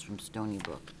Williams from Stony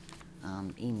Brook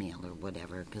email or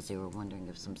whatever, because they were wondering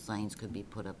if some signs could be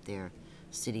put up there,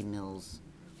 City Mills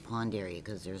Pond area,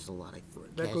 because there's a lot of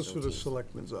That goes through the casualties.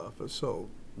 selectman's office, so,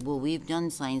 Well, we've done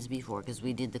signs before, because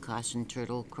we did the caution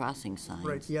turtle crossing signs.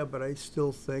 right, yeah, but I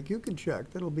still think, you can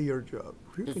check, that'll be your job.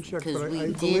 You can check, 'Cause but we I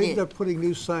did believe it. that putting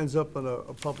new signs up on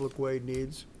a public way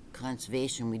needs.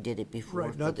 Conservation, we did it before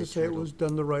Right, for not the to say it turtle. was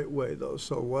done the right way, though,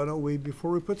 so why don't we,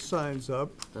 before we put signs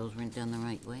up, Those weren't done the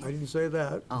right way? I didn't say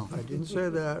that. Oh. I didn't say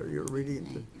that, you're reading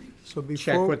it. So Check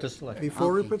before, with the select.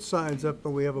 before we Okay. put signs up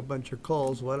and we have a bunch of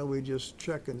calls, why don't we just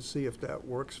check and see if that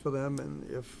works for them and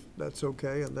if that's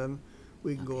okay, and then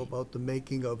we can go Okay. about the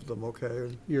making of them,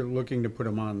 okay? You're looking to put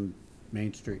them on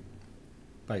Main Street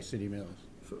by City Mills.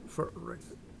 Right.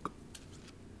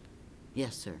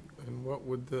 Yes, sir. And what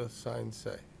would the sign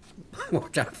say?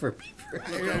 Watch out for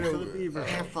beaver.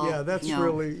 Careful. Yeah, that's No,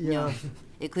 really, no. yeah.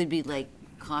 It could be like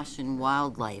caution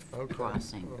wildlife Okay.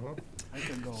 crossing. I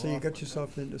could go So you off. got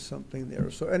yourself into something there.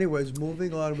 So anyways,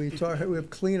 moving on, we have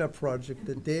cleanup project,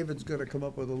 that David's gonna come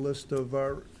up with a list of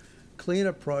our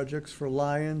cleanup projects for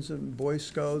Lions and Boy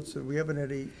Scouts, and we haven't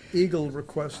had any Eagle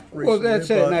requests recently. Well, that's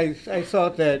it, but- and I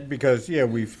thought that, because, yeah,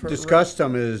 we've For- discussed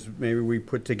them, is maybe we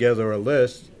put together a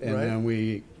list, and Right. then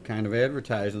we kind of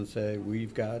advertise and say,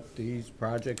 we've got these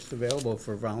projects available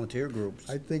for volunteer groups.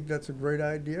 I think that's a great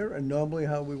idea, and normally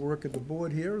how we work at the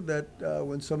board here, that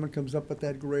when someone comes up with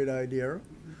that great idea,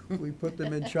 we put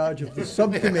them in charge of the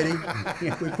subcommittee.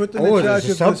 We put them Oh, in charge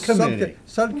there's of a the subcommittee.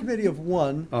 subcommittee of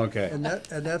one. Okay. And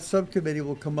that subcommittee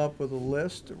will come up with a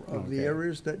list of the Okay.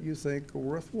 areas that you think are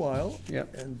worthwhile.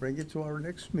 Yep. And bring it to our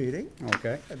next meeting,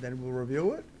 Okay. and then we'll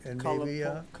review it, and Color, maybe,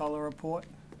 color report,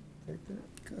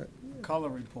 color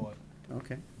report,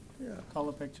 Okay. yeah.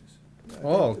 color pictures. Yeah, I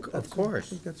Oh, think of that's course. I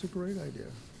think that's a great idea.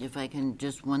 If I can,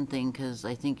 just one thing, because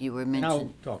I think you were And I'll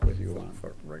mentioning talk with you on.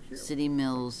 Right here. City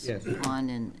Mills Yes. Pond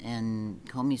and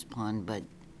Comey's Pond, but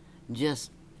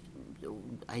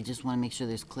I just want to make sure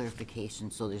there's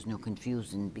clarification so there's no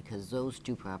confusion, because those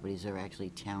two properties are actually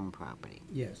town property.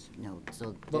 Yes. No,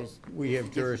 so But there's. we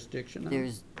have jurisdiction on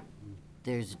it?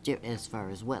 As far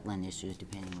as wetland issues,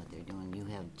 depending what they're doing, you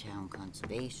have town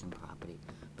conservation property,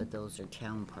 but those are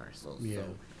town parcels. Yeah.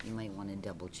 So you might want to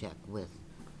double check with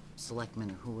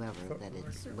selectmen or whoever that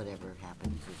it's, whatever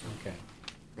happens is okay.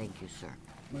 Thank you, sir.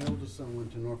 My oldest son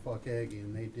went to Norfolk Aggie,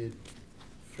 and they did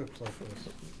trips like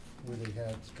this, where they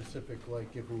had specific,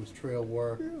 like if it was trail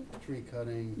work, tree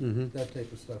cutting, Mhm. that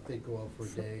type of stuff, they'd go out for a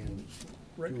day and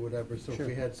Right. do whatever. So if Sure.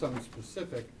 we had something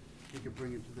specific, we could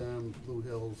bring it to them, Blue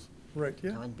Hills. Right,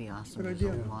 yeah. That would be awesome. Good There's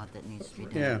a idea. lot that needs to be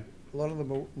done. Yeah. A lot of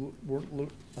them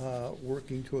are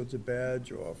working towards a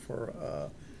badge or for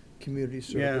community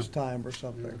service time or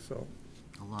something, so.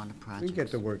 A lot of We projects. can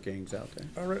get the work gangs out there.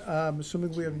 All right, I'm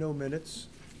assuming we have no minutes,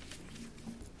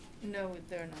 No,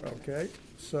 they're not. okay?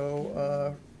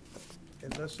 So,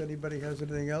 unless anybody has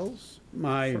anything else?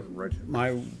 My, Right.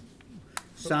 my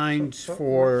signs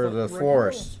for the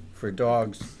forest, for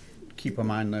dogs, keep them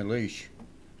on the leash,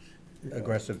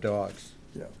 aggressive dogs.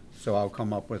 Yeah. So I'll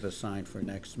come up with a sign for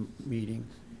next meeting.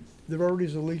 There already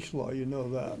is a leash law, you know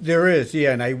that. There is,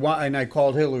 yeah, and I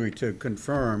called Hillary to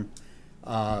confirm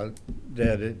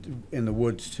that it, in the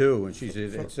woods too, and she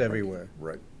said it's everywhere.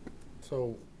 Right.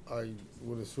 So I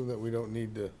would assume that we don't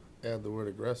need to add the word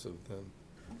aggressive then.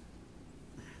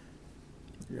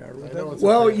 Yeah, I know it's a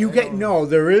Well, big- you I get, know- no,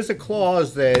 there is a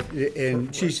clause that,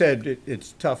 and she said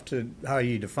it's tough to, how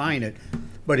you define it,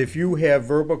 but if you have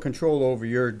verbal control over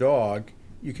your dog,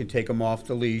 you can take them off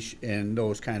the leash in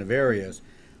those kind of areas.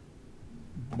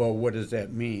 But what does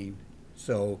that mean?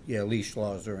 So, yeah, leash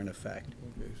laws are in effect.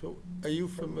 Okay, so are you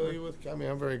familiar with, I mean,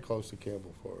 I'm very close to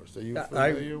Campbell Forest. Are you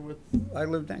I- familiar with? I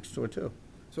live next to it too.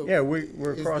 So Yeah,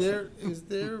 we're across. Is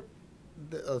there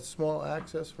a small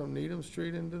access from Needham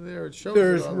Street into there? It shows it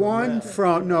There's on the one map.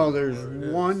 from, no, there's Where it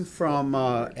is. one from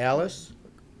Alice,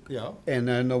 Yeah, and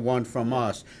then the one from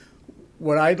us.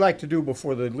 What I'd like to do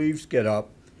before the leaves get up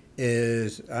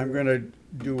is I'm gonna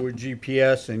do a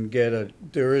GPS and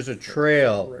there is a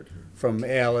trail from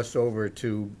Alice over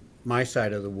to my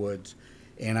side of the woods,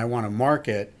 and I wanna mark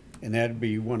it, and that'd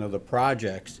be one of the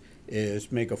projects,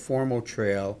 is make a formal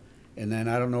trail, and then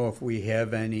I don't know if we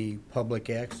have any public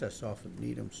access off of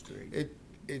Needham Street.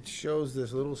 It shows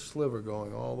this little sliver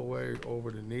going all the way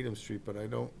over to Needham Street, but I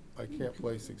can't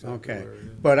place exactly Okay, where it is.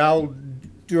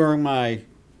 but during my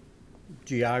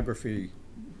geography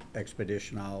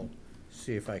expedition, I'll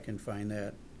see if I can find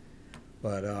that.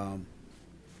 But,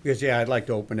 because, yeah, I'd like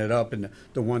to open it up, and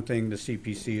the one thing the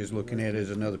CPC is looking at is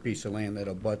another piece of land that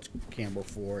abuts Campbell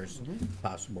Forest,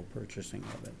 possible purchasing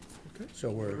of it. Okay.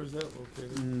 So Where is that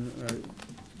located? I'd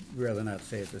rather not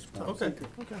say at this point. Okay.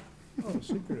 Oh,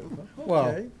 secretive, huh? Well,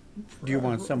 Okay. do you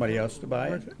want somebody else to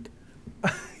buy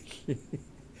it?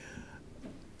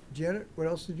 Janet, what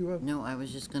else did you have? No, I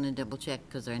was just gonna double check,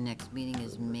 because our next meeting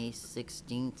is May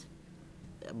 16th.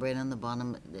 Right on the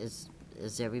bottom, is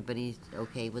everybody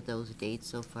okay with those dates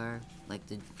so far? Like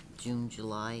the June,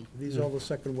 July? These are all the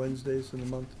second Wednesdays in the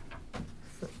month.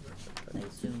 I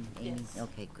assume, Amy?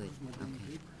 Okay, good,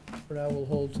 okay. But I will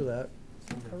hold to that.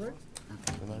 All right.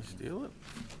 Can I steal it?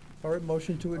 All right,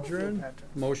 motion to adjourn.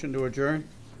 Motion to adjourn?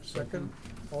 Second.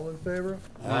 All in favor?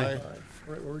 Aye.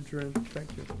 All right, we're adjourned. Thank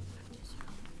you.